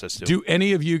the process, too. Do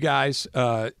any of you guys,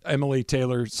 Emily,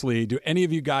 Taylor, Slee, do any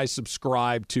of you guys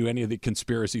subscribe to any of the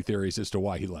conspiracy theories as to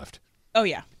why he left? Oh,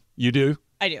 yeah. You do?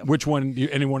 I do. Which one?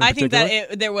 Anyone in I think particular?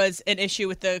 that there was an issue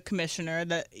with the commissioner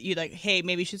that you like, hey,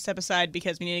 maybe you should step aside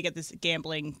because we need to get this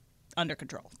gambling under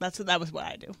control. That was what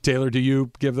I do. Taylor, do you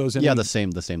give those any? Yeah, the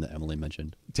same that Emily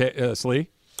mentioned. Slee?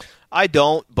 I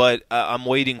don't, but I'm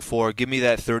waiting for give me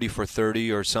that 30 for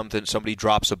 30 or something. Somebody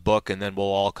drops a book, and then we'll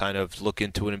all kind of look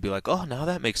into it and be like, oh, now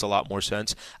that makes a lot more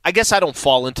sense. I guess I don't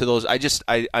fall into those.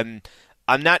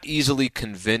 I'm not easily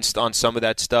convinced on some of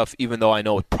that stuff, even though I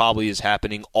know it probably is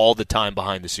happening all the time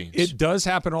behind the scenes. It does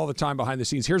happen all the time behind the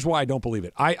scenes. Here's why I don't believe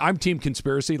it. I'm team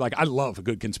conspiracy. Like, I love a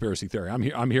good conspiracy theory.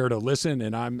 I'm here to listen,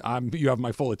 and you have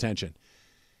my full attention.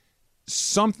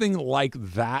 Something like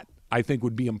that, I think,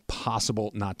 would be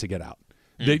impossible not to get out.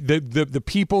 The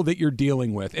people that you're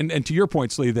dealing with, and to your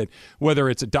point, Slee, that whether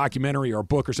it's a documentary or a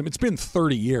book or something, it's been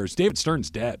 30 years. David Stern's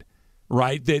dead,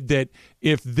 right? That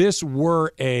if this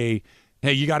were a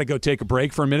hey, you got to go take a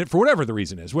break for a minute for whatever the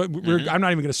reason is. I'm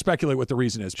not even going to speculate what the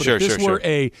reason is. But if this were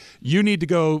you need to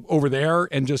go over there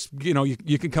and just,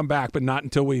 you can come back, but not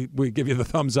until we give you the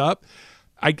thumbs up.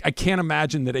 I can't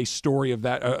imagine that a story of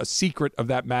that, a secret of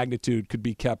that magnitude could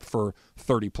be kept for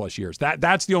 30 plus years.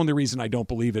 That's the only reason I don't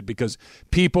believe it, because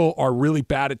people are really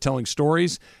bad at telling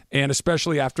stories, and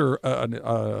especially after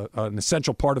an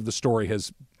essential part of the story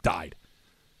has died.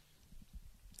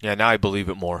 Yeah, now I believe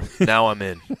it more. Now I'm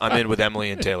in. I'm in with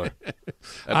Emily and Taylor.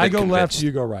 I go left,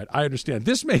 you go right. I understand.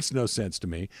 This makes no sense to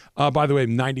me. By the way,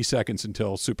 90 seconds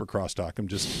until Super Crosstalk. I'm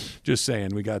just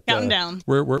saying we got counting down.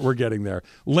 We're getting there.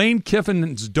 Lane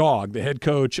Kiffin's dog, the head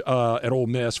coach at Ole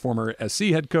Miss, former SC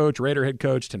head coach, Raider head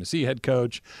coach, Tennessee head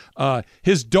coach.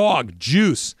 His dog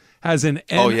Juice has an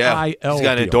NIL He's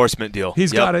got an endorsement deal.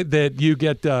 He's got it that you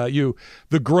get the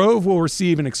Grove will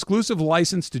receive an exclusive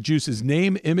license to Juice's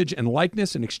name, image, and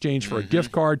likeness in exchange for a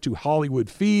gift card to Hollywood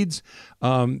Feeds.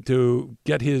 To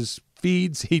get his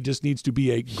feeds, he just needs to be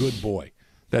a good boy.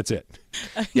 That's it.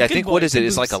 Yeah, I think what is it?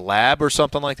 It's like a lab or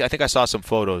something like that. I think I saw some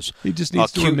photos. He just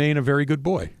needs to remain a very good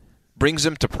boy. Brings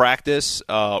him to practice.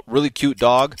 Really cute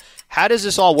dog. How does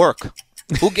this all work?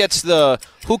 Who cuts the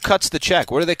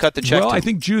check? Where do they cut the check? Well, to? I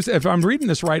think Juice, if I'm reading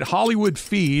this right, Hollywood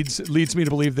Feeds leads me to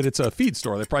believe that it's a feed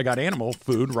store. They probably got animal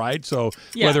food, right? So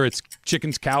whether it's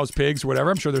chickens, cows, pigs,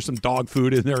 whatever, I'm sure there's some dog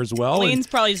food in there as well. Lane's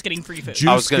probably just getting free food.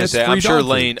 I was going to say, I'm sure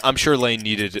Lane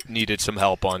needed some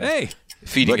help on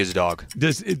feeding his dog.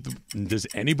 Does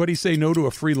anybody say no to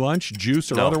a free lunch,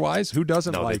 Juice or otherwise? Who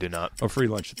doesn't like they do not. A free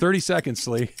lunch? 30 seconds,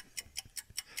 Slee.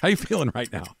 How you feeling right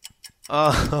now?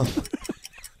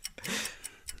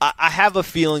 I have a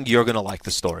feeling you're going to like the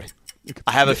story.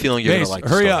 I have a feeling you're going to like the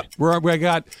story. Hurry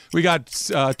up. We got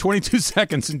 22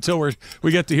 seconds until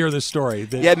we get to hear this story.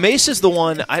 Mace is the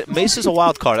one. Mace is a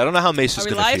wild card. I don't know how Mace is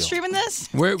going to feel. Are we live streaming this?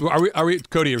 Where are we?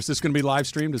 Cody, is this going to be live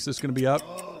streamed? Is this going to be up?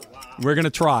 We're going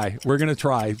to try.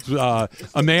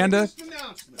 Amanda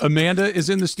is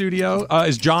in the studio.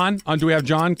 Is John on? Do we have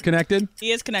John connected?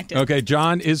 He is connected. Okay,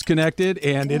 John is connected,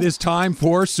 and it is time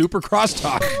for Super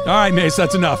Crosstalk. All right, Mace,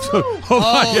 that's enough. Hold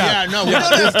on. We don't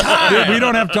have time. We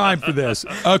don't have time for this.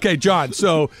 Okay, John,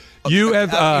 so you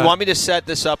have... you want me to set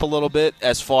this up a little bit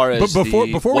as far as before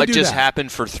what just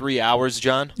happened for 3 hours,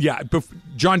 John? Yeah,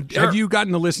 John, sure. Have you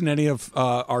gotten to listen to any of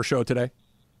our show today?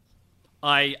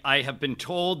 I have been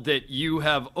told that you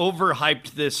have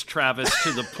overhyped this, Travis,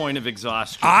 to the point of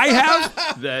exhaustion. I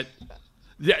have? That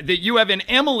you have, and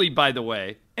Emily, by the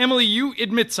way. Emily, you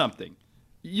admit something.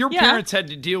 Your parents had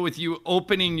to deal with you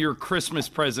opening your Christmas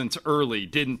presents early,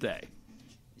 didn't they?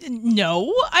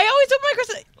 No, I always open my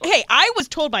Christmas. Hey, I was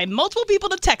told by multiple people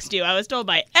to text you. I was told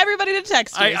by everybody to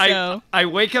text you. I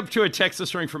wake up to a text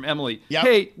this morning from Emily. Yep.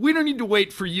 Hey, we don't need to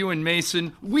wait for you and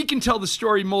Mason. We can tell the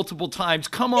story multiple times.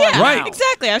 Come on, right?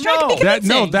 Exactly. I was trying to be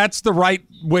convincing. That's the right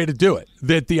way to do it.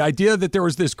 That the idea that there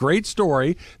was this great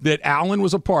story that Alan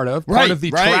was a part of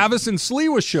the Travis and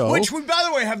Sliwa show, which we, by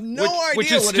the way, have no idea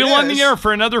which is still on the air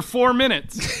for another 4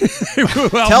 minutes.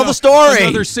 Tell the story.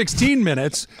 Another 16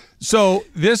 minutes. So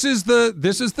this is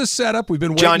the setup. We've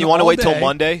been waiting. John, you want to wait till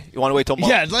Monday? You want to wait till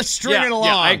Monday? Yeah, let's string it along.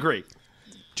 Yeah, I agree.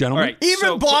 Gentlemen. All right,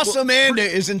 even Boss Amanda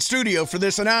is in studio for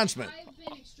this announcement. I've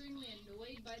been extremely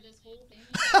annoyed by this whole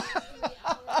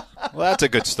thing. Well, that's a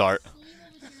good start.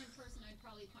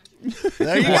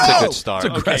 There you go. That's a good start.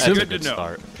 It's aggressive. Good to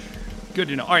know. Good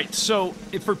to know. All right, so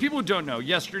for people who don't know,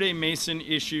 yesterday Mason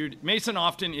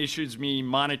often issues me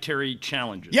monetary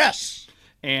challenges. Yes.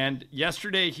 And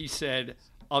yesterday he said,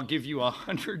 I'll give you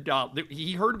 $100.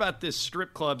 He heard about this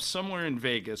strip club somewhere in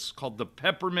Vegas called the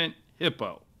Peppermint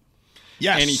Hippo.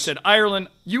 Yes. And he said, Ireland,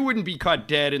 you wouldn't be caught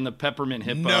dead in the Peppermint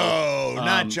Hippo. No,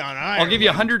 not John Ireland. I'll give you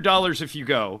 $100 if you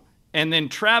go. And then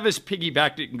Travis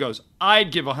piggybacked it and goes,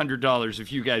 I'd give $100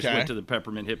 if you guys went to the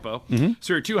Peppermint Hippo.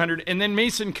 So we're 200. And then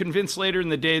Mason convinced later in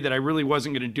the day that I really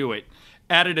wasn't going to do it.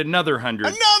 Added another 100.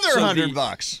 Another $100.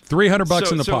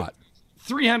 $300 in the pot.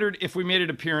 300 if we made an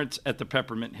appearance at the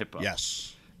Peppermint Hippo.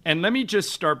 Yes. And let me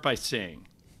just start by saying,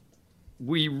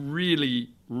 we really,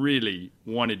 really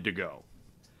wanted to go.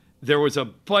 There was a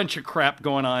bunch of crap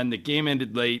going on. The game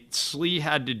ended late. Slee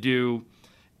had to do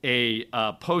a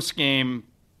post-game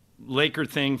Laker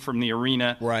thing from the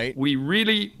arena. Right. We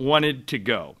really wanted to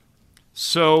go.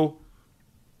 So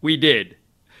we did.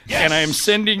 Yes. And I am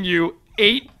sending you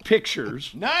 8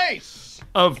 pictures Nice.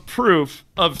 of proof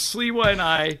of Sliwa and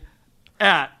I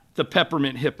at the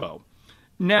Peppermint Hippo.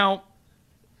 Now,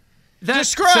 that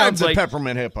Describe sounds the like,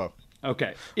 Peppermint Hippo.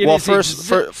 Okay. Well, is first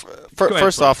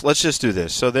ahead, off, let's just do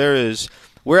this. So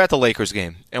we're at the Lakers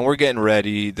game, and we're getting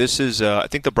ready. This is, I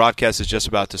think the broadcast is just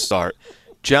about to start.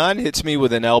 John hits me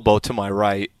with an elbow to my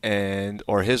right,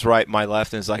 or his right, my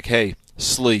left, and is like, hey,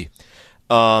 Slee,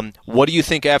 what do you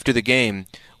think after the game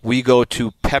we go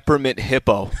to Peppermint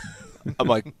Hippo? I'm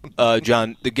like,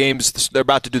 John, they're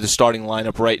about to do the starting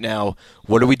lineup right now.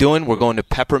 What are we doing? We're going to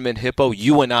Peppermint Hippo.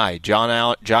 You and I, John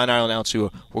and I will announce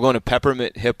you. We're going to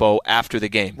Peppermint Hippo after the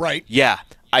game. Right. Yeah,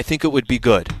 I think it would be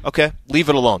good. Okay, leave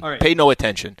it alone. All right. Pay no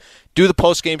attention. Do the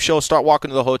post-game show. Start walking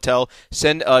to the hotel.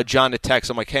 Send John a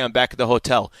text. I'm like, hey, I'm back at the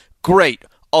hotel. Great.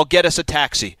 I'll get us a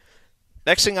taxi.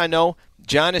 Next thing I know,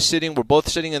 John is sitting. We're both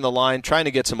sitting in the line trying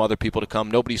to get some other people to come.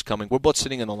 Nobody's coming. We're both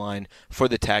sitting in the line for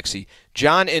the taxi.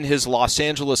 John in his Los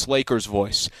Angeles Lakers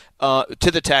voice to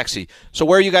the taxi. So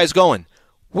where are you guys going?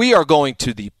 We are going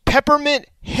to the Peppermint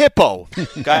Hippo.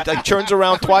 Guy turns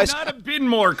around twice. Could not have been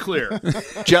more clear.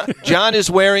 John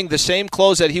is wearing the same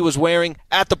clothes that he was wearing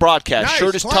at the broadcast. Nice,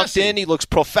 Shirt is tucked classy. in. He looks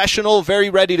professional, very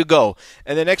ready to go.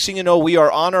 And the next thing you know, we are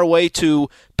on our way to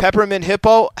Peppermint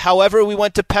Hippo. However, we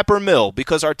went to Pepper Mill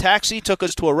because our taxi took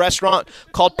us to a restaurant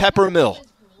called Pepper Mill.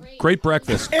 Great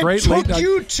breakfast. It Great took late night.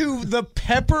 you to the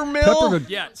Peppermill? Peppermint.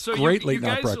 Yeah, so Great you late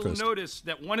night guys breakfast. will notice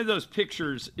that one of those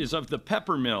pictures is of the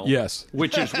Pepper Mill. Yes.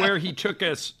 Which is where he took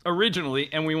us originally,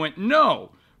 and we went,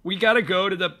 no, we got to go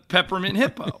to the Peppermint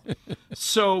Hippo.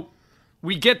 So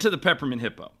we get to the Peppermint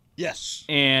Hippo, Yes.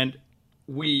 and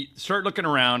we start looking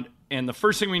around, and the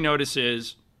first thing we notice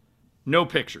is no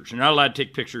pictures. You're not allowed to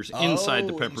take pictures inside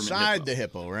the Peppermint Inside Hippo. the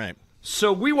Hippo, right.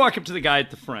 So we walk up to the guy at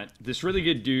the front, this really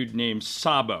good dude named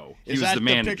Sabo. He Is was that the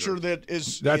manager. picture that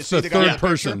is... That's is he the guy in third picture?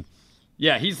 person.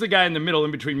 Yeah, he's the guy in the middle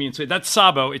in between me and Slade. That's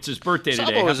Sabo. It's his birthday today.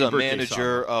 Sabo is Happy a birthday,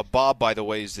 manager. Sabo. Bob, by the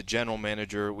way, is the general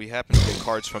manager. We happen to get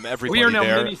cards from everybody are now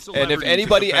there. mini And celebrities if at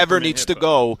anybody the ever Peppermint needs to Hippo.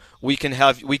 go, we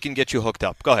can get you hooked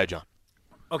up. Go ahead, John.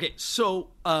 Okay, so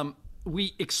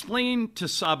we explained to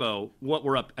Sabo what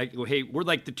we're up. I go, hey, we're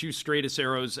like the two straightest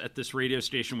arrows at this radio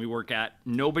station we work at.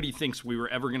 Nobody thinks we were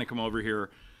ever going to come over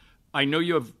here. I know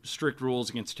you have strict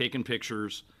rules against taking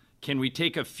pictures. Can we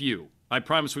take a few? I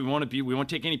promise we won't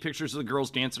take any pictures of the girls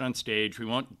dancing on stage. We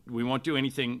won't do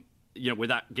anything,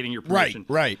 without getting your permission.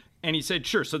 Right. And he said,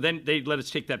 sure. So then they let us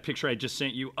take that picture I just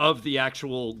sent you of the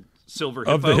actual silver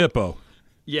hippo. Of the hippo.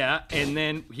 Yeah, and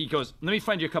then he goes, let me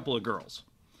find you a couple of girls.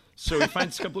 So he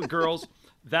finds a couple of girls.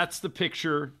 That's the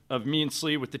picture of me and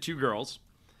Slee with the two girls.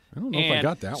 I don't know if I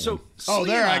got that one. Oh, Slee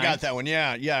there, and I got that one.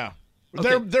 Yeah.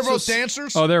 Okay, They're so both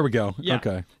dancers? Oh, there we go. Yeah.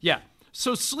 Okay. Yeah.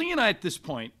 So Slee and I at this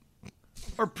point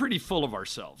are pretty full of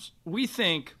ourselves. We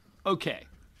think, okay,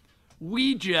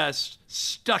 we just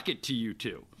stuck it to you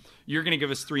two. You're going to give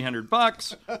us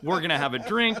 $300. We're going to have a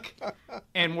drink,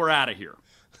 and we're out of here.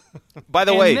 By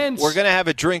the And way, then- we're going to have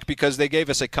a drink because they gave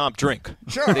us a comp drink.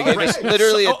 Sure. They gave us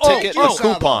literally a Oh, ticket, oh, a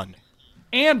coupon.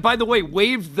 And by the way,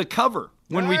 waived the cover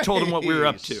when we told them what we were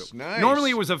up to. Nice.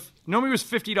 Normally it was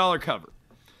 $50 cover,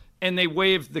 and they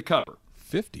waived the cover.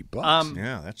 $50.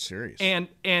 Yeah, that's serious.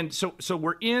 And so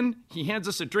we're in. He hands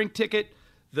us a drink ticket.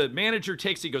 The manager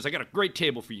takes it. He goes, I got a great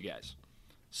table for you guys.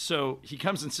 So he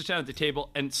comes and sits down at the table,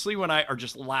 and Slee and I are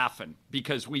just laughing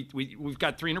because we've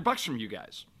got $300 from you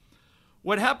guys.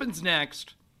 What happens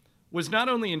next was not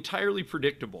only entirely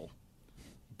predictable,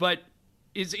 but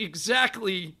is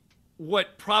exactly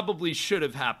what probably should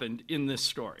have happened in this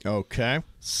story. Okay.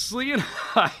 Slee and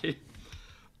I,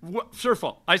 first of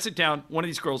all, I sit down. One of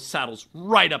these girls saddles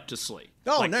right up to Slee.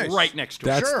 Oh, like, nice. right next to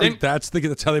her. That's Then-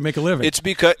 that's how they make a living. It's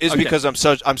because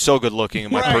I'm so good looking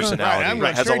and my Right, personality right. I'm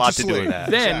going has a straight lot to to do with sleep.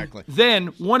 that. Then, Exactly. then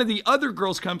one of the other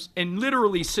girls comes and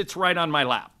literally sits right on my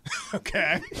lap.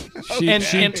 Okay. she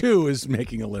and- too is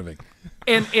making a living.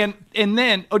 And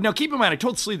then now keep in mind, I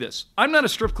told Slee this. I'm not a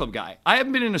strip club guy. I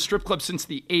haven't been in a strip club since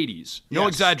the 80s. No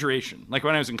exaggeration. Like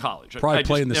when I was in college. Probably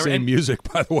playing the same music,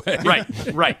 by the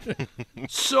way. Right.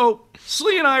 So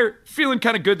Slee and I are feeling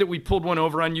kind of good that we pulled one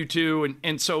over on you two,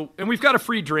 and we've got a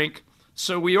free drink.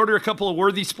 So we order a couple of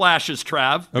worthy splashes,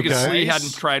 Trav, because Slee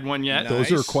hadn't tried one yet. Nice.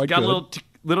 Those are quite good. Got a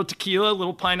little tequila, a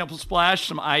little pineapple splash,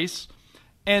 some ice.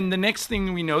 And the next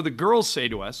thing we know, the girls say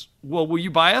to us, well, will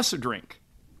you buy us a drink?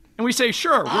 And we say,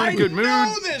 sure, we're in a good mood. I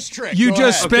know this trick. You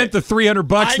just spent the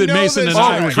 $300 that Mason and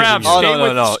I were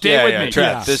Trav, stay with me.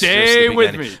 Trav, stay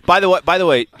with me. By the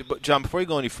way, John, before you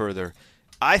go any further,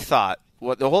 I thought,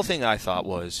 the whole thing I thought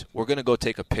was, we're going to go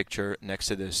take a picture next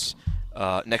to this,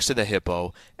 next to the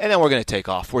hippo, and then we're going to take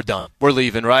off. We're done. We're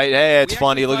leaving, right? Hey, it's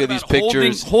funny. Look at these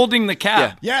pictures. Holding the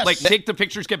cab. Yeah. Yes. Like, take the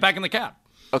pictures, get back in the cab.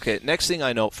 Okay, next thing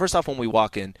I know, first off, when we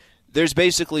walk in, there's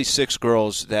basically 6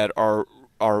 girls that are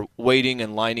waiting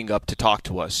and lining up to talk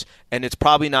to us. And it's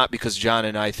probably not because John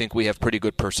and I think we have pretty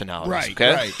good personalities. Right,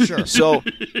 okay? right, sure. So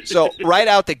right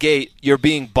out the gate, you're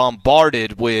being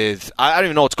bombarded with, I don't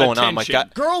even know what's going on. My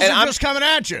God. Girls are just coming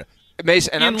at you.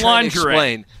 Mason, and In I'm trying lingerie. to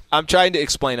explain. I'm trying to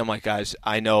explain. I'm like, guys,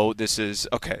 I know this is,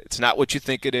 okay, it's not what you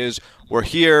think it is. We're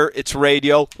here. It's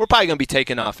radio. We're probably going to be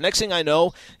taking off. Next thing I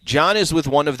know, John is with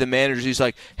one of the managers. He's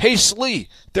like, hey, Slee,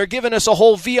 they're giving us a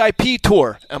whole VIP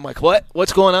tour. I'm like, what?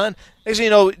 What's going on? Next thing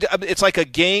you know, it's like a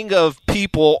gang of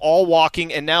people all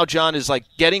walking, and now John is like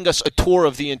getting us a tour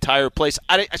of the entire place.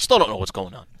 I still don't know what's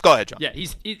going on. Go ahead, John. Yeah,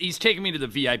 he's taking me to the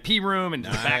VIP room and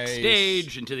to the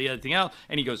backstage and to the other thing else.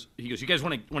 And he goes, you guys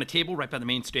want a table right by the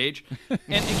main stage?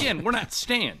 And again, we're not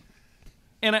staying.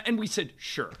 And we said,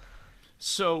 sure.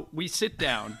 So we sit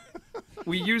down,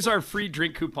 we use our free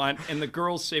drink coupon, and the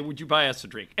girls say, would you buy us a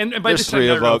drink? And by There's this time, 3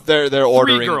 of them. They're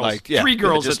ordering 3 girls, like, yeah, 3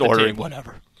 girls just at the ordering table.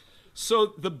 whatever.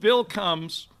 So the bill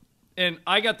comes, and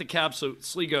I got the cab. So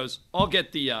Slee goes, "I'll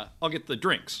get the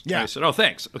drinks." Yeah. And I said, "Oh,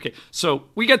 thanks." Okay. So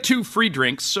we got 2 free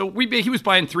drinks. So he was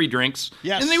buying 3 drinks.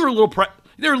 Yes. And they were a little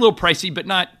pricey, but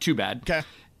not too bad. Okay.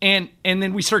 And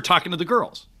then we start talking to the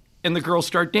girls, and the girls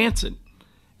start dancing,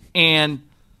 and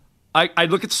I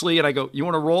look at Slee and I go, "You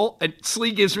want to roll?" And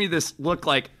Slee gives me this look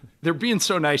like they're being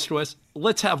so nice to us.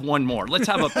 Let's have one more. Let's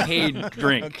have a paid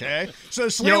drink. Okay. So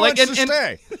Slee wants to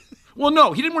stay. Well,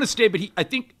 no, he didn't want to stay, but I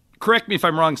think, correct me if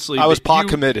I'm wrong, Slee. I was pot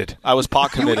committed.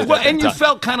 And you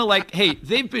felt kind of like, hey,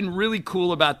 they've been really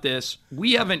cool about this.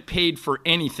 We haven't paid for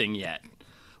anything yet.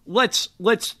 Let's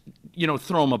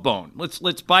throw them a bone.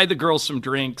 Let's buy the girls some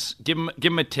drinks, give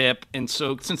them a tip, and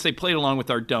so since they played along with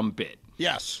our dumb bit.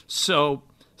 Yes. So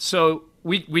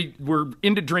we were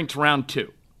into drinks round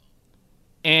 2.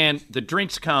 And the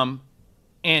drinks come,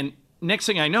 and next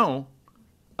thing I know,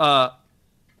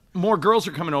 more girls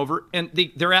are coming over, and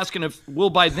they're asking if we'll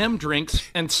buy them drinks,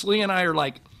 and Slee and I are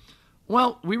like,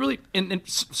 well, we really, and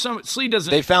Slee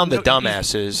doesn't. They found the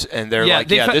dumbasses, and they're like,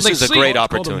 this is a great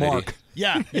opportunity.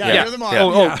 Yeah. You're the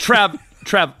Mark. Trav,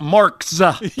 Marks,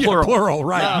 plural. Plural,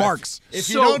 right, Marks. If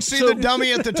you don't see the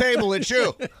dummy at the table, it's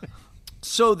you.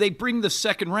 So they bring the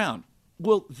second round.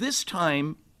 Well, this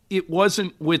time it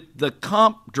wasn't with the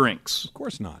comp drinks. Of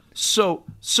course not. So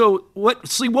what?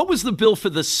 Slee, what was the bill for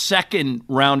the second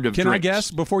round of drinks? Can I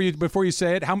guess before you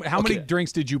say it? How many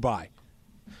drinks did you buy?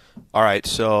 All right,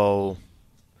 so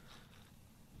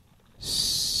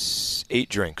 8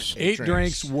 drinks. 8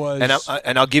 drinks was,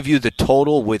 and I'll give you the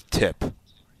total with tip.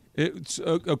 It's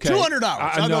okay.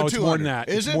 $200. No, it's more than that.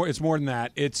 Is it? It's more than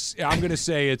that. I'm going to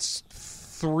say it's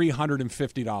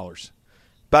 $350.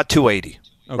 About 280.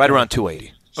 Okay. Right around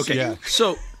 280. Okay. Yeah.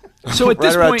 So at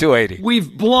this around point, 280.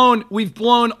 We've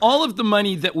blown all of the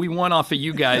money that we won off of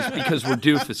you guys because we're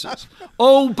doofuses.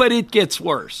 Oh, but it gets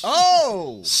worse.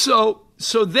 Oh.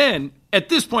 So then at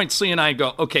this point, Slee and I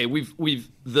go, okay, we've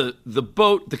the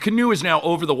boat, the canoe is now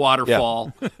over the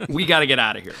waterfall. Yeah. We got to get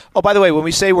out of here. Oh, by the way, when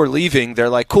we say we're leaving, they're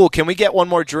like, cool, can we get one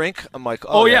more drink? I'm like,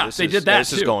 oh yeah, they did that This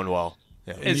too. is going well.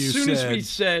 Yeah. As soon as we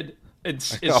said, as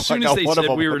soon got as they one of said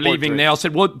them we were one more leaving, drink. they all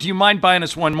said, well, do you mind buying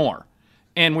us one more?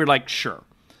 And we're like, sure.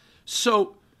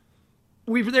 So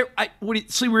we were there. We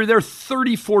were there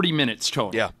 30, 40 minutes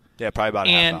total. Yeah, probably about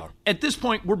a half hour. At this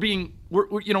point, we're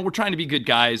trying to be good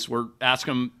guys. We're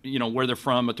asking them, where they're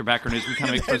from, what their background is. We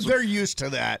kind of they're used to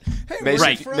that. Hey,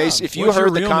 Mace, if you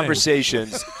heard the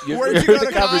conversations,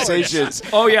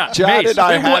 Oh yeah, John Mace, and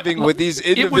I having with these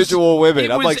individual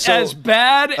women. I'm like, as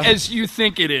bad as you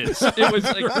think it is. It was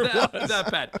like that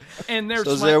bad. And there's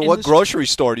what grocery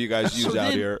store do you guys use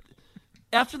out here?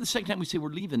 After the second time we say we're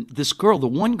leaving, this girl, the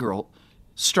one girl,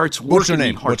 starts working. What's her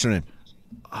name? What's her name?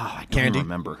 I Candy? don't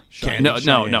remember. Candy.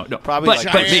 No. Probably But- like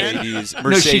but- Mercedes.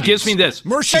 No, she gives me this.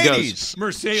 Mercedes.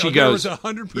 Mercedes. She There goes- was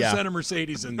 100% of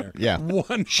Mercedes in there. Yeah.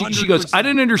 100%. She goes, I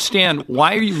didn't understand.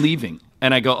 Why are you leaving?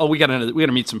 And I go, oh, we got to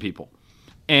meet some people.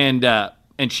 And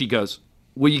she goes,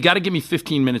 well, you got to give me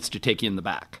 15 minutes to take you in the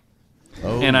back.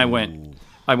 Oh. And I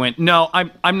went, no,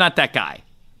 I'm not that guy.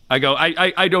 I go,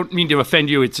 I don't mean to offend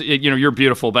you. You're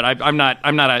beautiful, but I'm not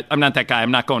that guy.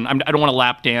 I'm not going. I don't want to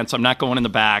lap dance. I'm not going in the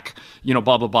back. Blah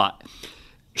blah blah.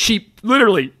 She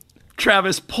literally,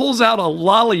 Travis pulls out a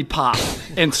lollipop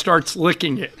and starts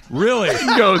licking it. Really? He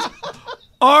goes,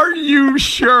 are you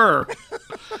sure?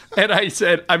 And I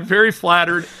said, I'm very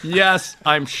flattered. Yes,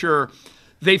 I'm sure.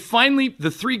 The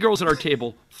 3 girls at our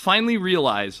table finally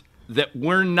realize that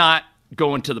we're not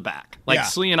going to the back. Like, Yeah.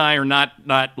 Slee and I are not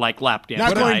like lap dance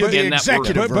Not going guys, to the and that we're-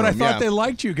 executive But I room, thought yeah. they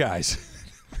liked you guys.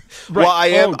 Well, I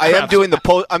am crap. doing the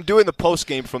post. I'm doing the post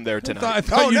game from there tonight. I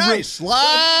thought Oh, you nice.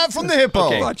 Live from the hippo.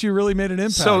 Okay. I thought you really made an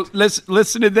impact. So let's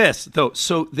listen to this, though.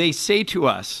 So they say to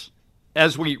us,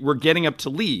 as we're getting up to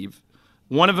leave,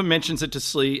 one of them mentions it to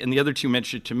Slee, and the other 2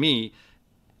 mention it to me.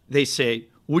 They say,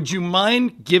 would you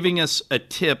mind giving us a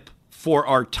tip for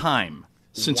our time,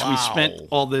 since we spent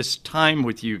all this time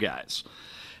with you guys?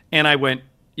 And I went,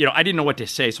 I didn't know what to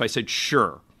say, so I said,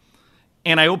 sure.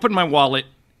 And I opened my wallet,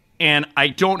 and I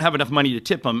don't have enough money to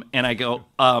tip them. And I go,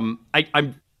 I'm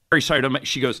very sorry.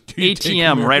 She goes,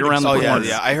 ATM right around the Oh corner.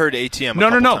 yeah. I heard ATM. No,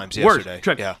 a couple times Worse.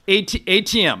 yesterday. Yeah.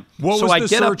 ATM. what so was I the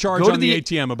get up, surcharge go to on the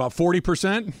ATM? About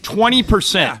 40%?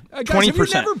 20%. Guys, 20%. have you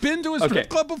never been to a strip Okay.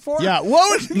 club before? Yeah.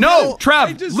 What? No,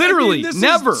 Trav, this literally, is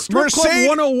never. Strip Club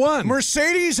 101.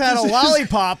 Mercedes had a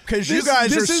lollipop because you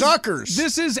guys are suckers.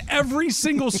 This is every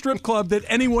single strip club that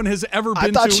anyone has ever been I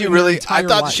thought to she in their really. entire I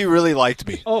thought life. she really liked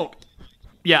me. Oh,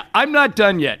 yeah, I'm not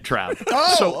done yet, Trav.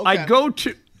 Oh, so okay.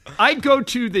 I go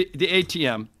to the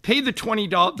ATM, pay the $20,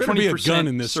 20% Better be a gun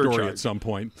in this surcharge. story at some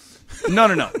point.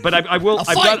 No. But I will.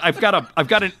 I've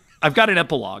got an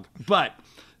epilogue. But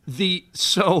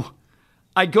so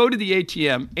I go to the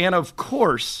ATM, and of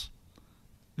course,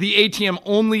 the ATM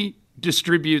only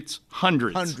distributes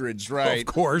hundreds. Hundreds, right? Of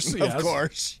course, yes. Of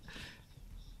course.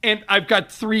 And I've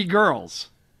got 3 girls.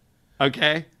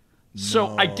 Okay.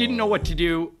 So I didn't know what to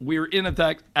do. We were in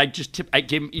I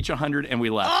gave them each 100, and we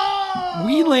left. Oh!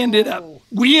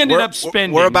 We ended up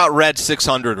spending. We're about red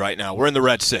 600 right now. We're in the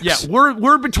red 6. Yeah,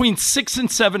 we're between 600 and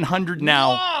 700 now.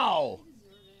 Wow.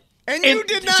 And you And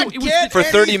did so not it was get for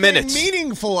 30 anything minutes.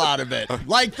 meaningful out of it,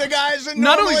 like the guys that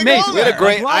Not normally only me, go We had there. a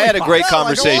great. I had a great Yeah, like a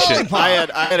conversation.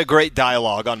 lollipop. I had a great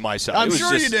dialogue on my side. I'm It was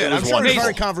sure just, you did. It was I'm sure it was wonderful.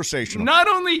 very conversational. Not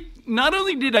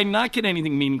only did I not get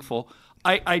anything meaningful,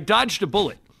 I dodged a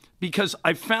bullet, because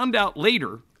I found out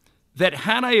later that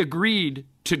had I agreed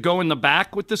to go in the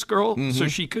back with this girl so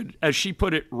she could, as she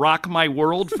put it, rock my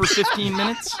world for 15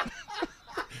 minutes,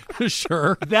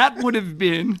 Sure. that would have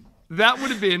been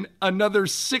another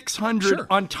 600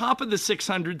 on top of the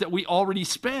 600 that we already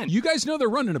spent. You guys know they're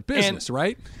running a business,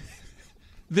 right?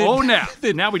 now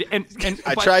we and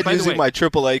I by- tried by the using way, my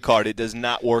AAA card. It does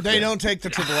not work. They there. don't take the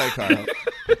AAA card.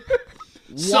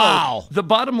 So, Wow. the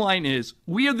bottom line is,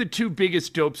 we are the 2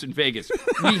 biggest dopes in Vegas.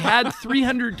 We had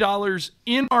 $300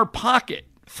 in our pocket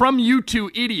from you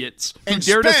 2 idiots who And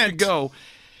dared us to spent. go,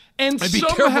 and And be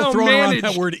somehow careful throwing managed.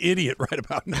 around that word idiot right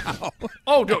about now.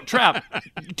 Oh, no, Trav,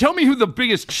 tell me who the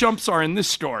biggest chumps are in this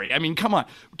story. I mean, come on.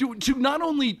 To not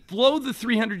only blow the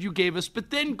 300 you gave us, but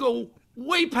then go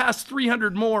way past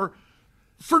 300 more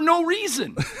for no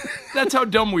reason. That's how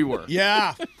dumb we were.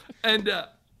 Yeah. And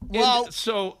Well-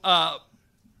 so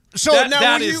So That- now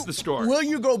that will is you, the story. Will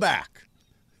you go back?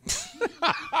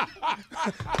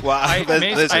 Well,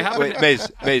 Mace, listen, I haven't- wait,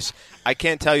 Mace, I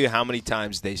can't tell you how many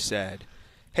times they said,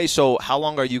 hey, so how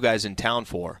long are you guys in town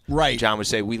for? Right. And John would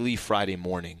say, we leave Friday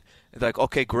morning. They're like,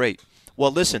 okay, great.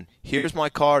 Well, listen, here's my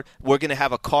card. We're going to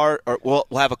have a car, or we'll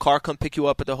have a car come pick you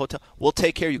up at the hotel. We'll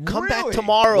take care of you. Come back Really?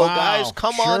 tomorrow, Wow. guys.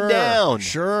 Come on Sure, down.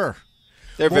 Sure.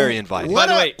 They're very inviting. What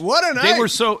By the a- way, what a they night.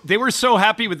 were so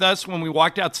happy with us when we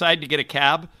walked outside to get a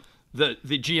cab. The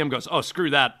GM goes, oh, screw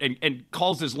that, and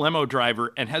calls his limo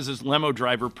driver and has his limo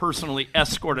driver personally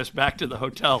escort us back to the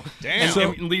hotel. Damn.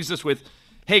 And leaves us with,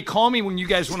 hey, call me when you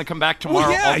guys want to come back tomorrow.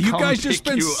 Well, yeah, I'll you come guys just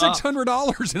pick spent you up."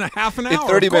 $600 in a half an hour.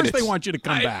 30 of course minutes. they want you to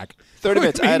come back. 30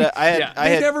 minutes. I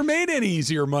They had never made any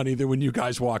easier money than when you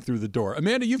guys walked through the door.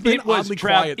 Amanda, you've been It was oddly Trav,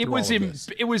 quiet it through was all of this.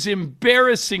 it was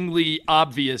embarrassingly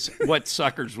obvious what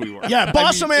suckers we were. Yeah,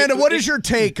 Boss I mean, Amanda, what it- is your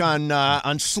take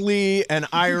on Slee and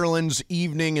Ireland's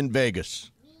evening in Vegas?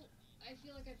 Well, I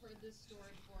feel like I've heard this story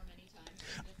before many times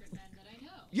from different men that I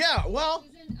know. Yeah, well,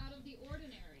 It isn't out of the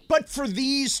ordinary. but for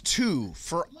these two,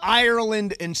 for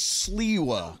Ireland and Sliwa,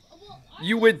 Well,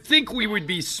 You would think we would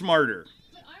be smarter.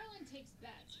 But Ireland takes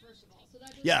bets, first of all. So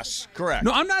that just Yes, correct.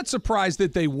 No, I'm not surprised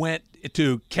that they went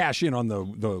to cash in on the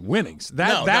winnings.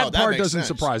 That that part makes doesn't sense.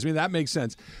 surprise me. That makes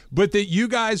sense. But that you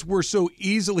guys were so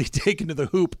easily taken to the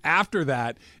hoop after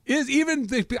that is even.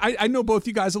 I know both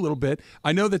you guys a little bit.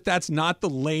 I know that that's not the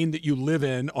lane that you live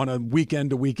in on a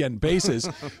weekend to weekend basis.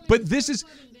 But this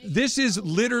is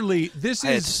literally I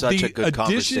had such the a good addition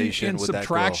conversation and with that girl.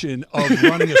 subtraction of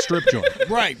running a strip joint.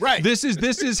 Right. This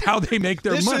is how they make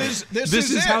their This money. is This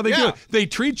is it, how they do yeah. it. They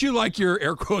treat you like you're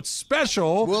air quotes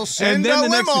special. We'll send and then a the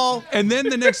limo. and then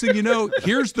the next thing you know,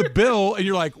 here's the bill, and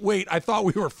you're like, wait, I thought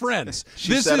we were friends.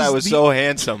 She said I was so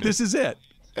handsome. This is it.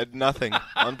 And nothing.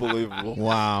 Unbelievable.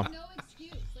 Wow. no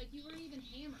excuse. Like, you weren't even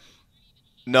hammered.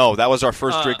 No, that was our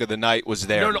first drink of the night. Was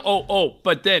there? No.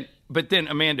 But then,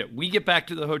 Amanda, we get back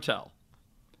to the hotel.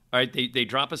 All right, they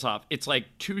drop us off. It's like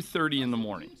 2:30 in the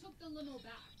morning. You took the limo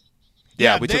back.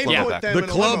 Yeah, we they took limo put back. them The in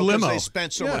a club limo 'cause limo. They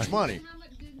spent so Yeah. much money. How much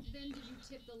then did you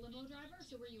tip the limo driver?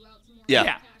 So were you out some more? Yeah.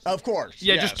 Yeah. cash? Of course.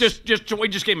 Yeah, yes. just we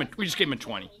just gave him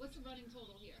 20. What's the running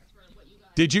total here for what you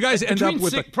guys? Did you guys end up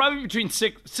with Probably between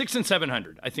six and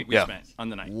 700. I think we Yeah. spent on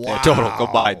the night. Yeah, total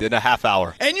combined in a half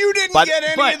hour. And you didn't But- get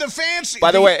any but- of the fancy.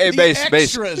 By the way, hey, the Base,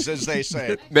 extras, as they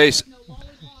say. Base, No lollipops,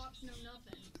 no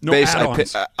nothing. no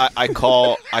Base,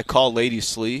 add-ons? I call Lady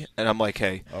Slee, and I'm like,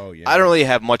 hey, Oh, yeah. I don't really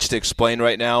have much to explain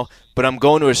right now, but I'm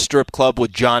going to a strip club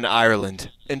with John Ireland.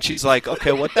 And she's like,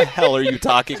 okay, what the hell are you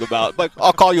talking about? Like,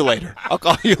 I'll call you later.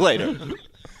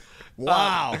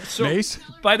 Wow. So, Mace?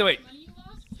 by the way,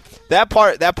 That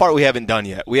part we haven't done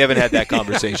yet. We haven't had that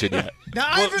conversation yet. Now,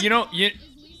 well, Ivan- you know, Is Lisa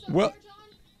Well-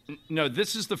 Barton? no,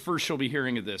 this is the first she'll be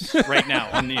hearing of this right now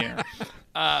on the air.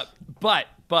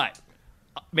 But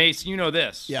Mace, you know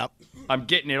this. Yep. I'm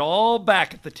getting it all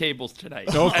back at the tables tonight.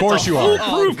 No, of course you are.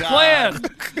 Foolproof Oh, plan.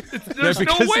 There's no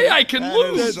because way I can that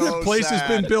lose. is The so place has sad.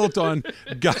 been built on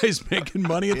guys making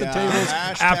money at the Yeah. tables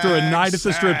Hashtag after a night at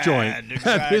the strip sad. joint. This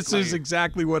Exactly. is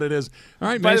exactly what it is. All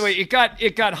right, By Mace. the way,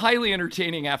 it got highly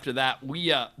entertaining after that.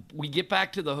 We get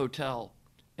back to the hotel,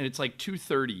 and it's like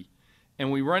 2:30,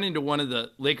 and we run into one of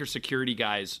the Lakers security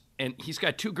guys, and he's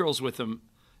got two girls with him.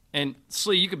 And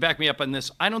Slee, you can back me up on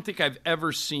this. I don't think I've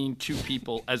ever seen two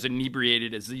people as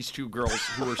inebriated as these two girls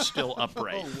who are still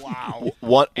upright. wow.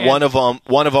 One of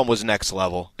them was next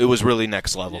level. It was really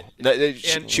next level.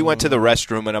 She went to the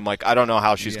restroom, and I'm like, I don't know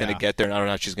how she's going Yeah. to get there, and I don't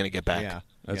know how she's going to get back. Yeah.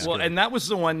 Well, and that was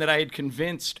the one that I had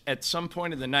convinced at some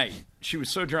point of the night. She was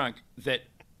so drunk that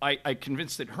I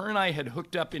convinced that her and I had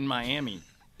hooked up in Miami,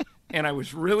 and I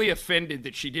was really offended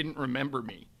that she didn't remember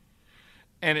me.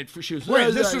 And she was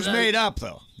Wait, this was made up,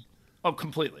 though. Oh,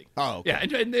 completely. Oh, okay.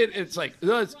 Yeah, and it's like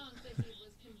that's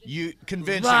You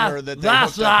convincing her that they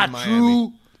that's hooked up in not Miami.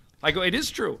 true. I go, it is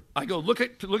true. I go, look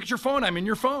at your phone. I'm in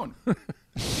your phone.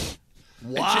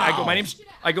 Wow. I go, my name's.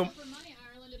 I go. For money,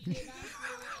 Ireland to pay back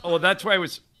for Oh, that's where I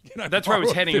was. That's where I was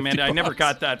borrow heading, Amanda. I $50? never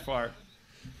got that far.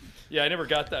 Yeah, I never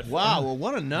got that far. Wow, well,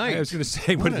 what a night. I was going to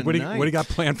say, what a do you night. got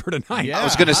planned for tonight? Yeah. I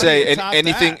was going to How do you say,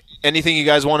 top anything you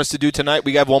guys want us to do tonight?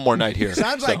 We have one more night here.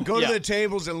 Sounds like go Yeah. to the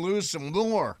tables and lose some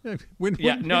more.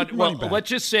 Yeah, no. Well, let's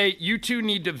just say you two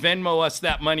need to Venmo us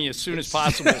that money as soon as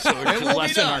possible so it can will be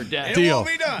lessen done. our debt. It Deal. won't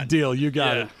be done. Deal. You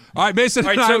got Yeah. it. All right, Mason All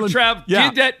right, and so Ireland.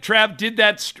 Trav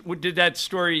did that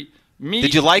story meet,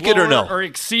 Did you like it or lower, no? or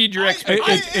exceed your It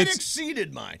expectations?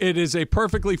 exceeded mine. It is a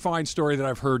perfectly fine story that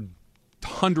I've heard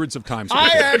hundreds of times.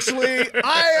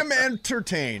 I am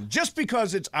entertained just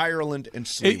because it's Ireland and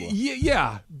Sliwa.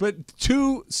 Yeah, but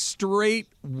two straight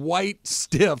white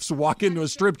stiffs walk into a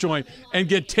strip joint and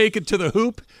get taken to the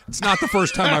hoop. It's not the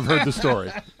first time I've heard the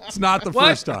story. It's not the What?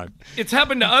 first time. It's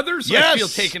happened to others. I Yes. feel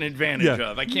taken advantage Yeah.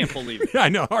 of. I can't believe it. I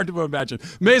know, hard to imagine.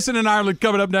 Mason and Ireland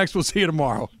coming up next. We'll see you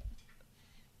tomorrow.